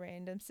The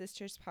Random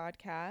Sisters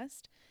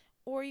Podcast,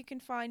 or you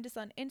can find us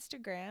on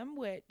Instagram,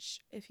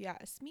 which, if you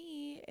ask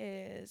me,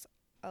 is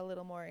a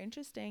little more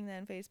interesting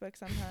than Facebook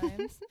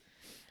sometimes.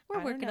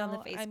 We're working on the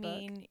Facebook. I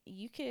mean,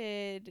 you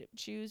could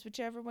choose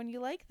whichever one you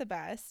like the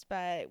best,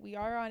 but we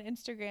are on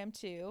Instagram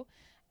too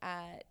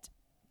at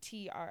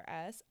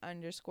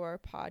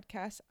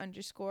TRS_podcast_,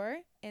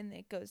 and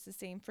it goes the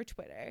same for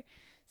Twitter.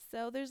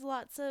 So there's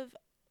lots of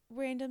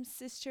random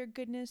sister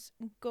goodness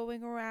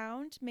going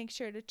around. Make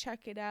sure to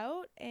check it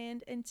out.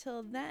 And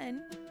until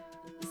then,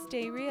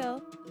 stay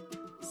real,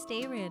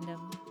 stay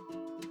random.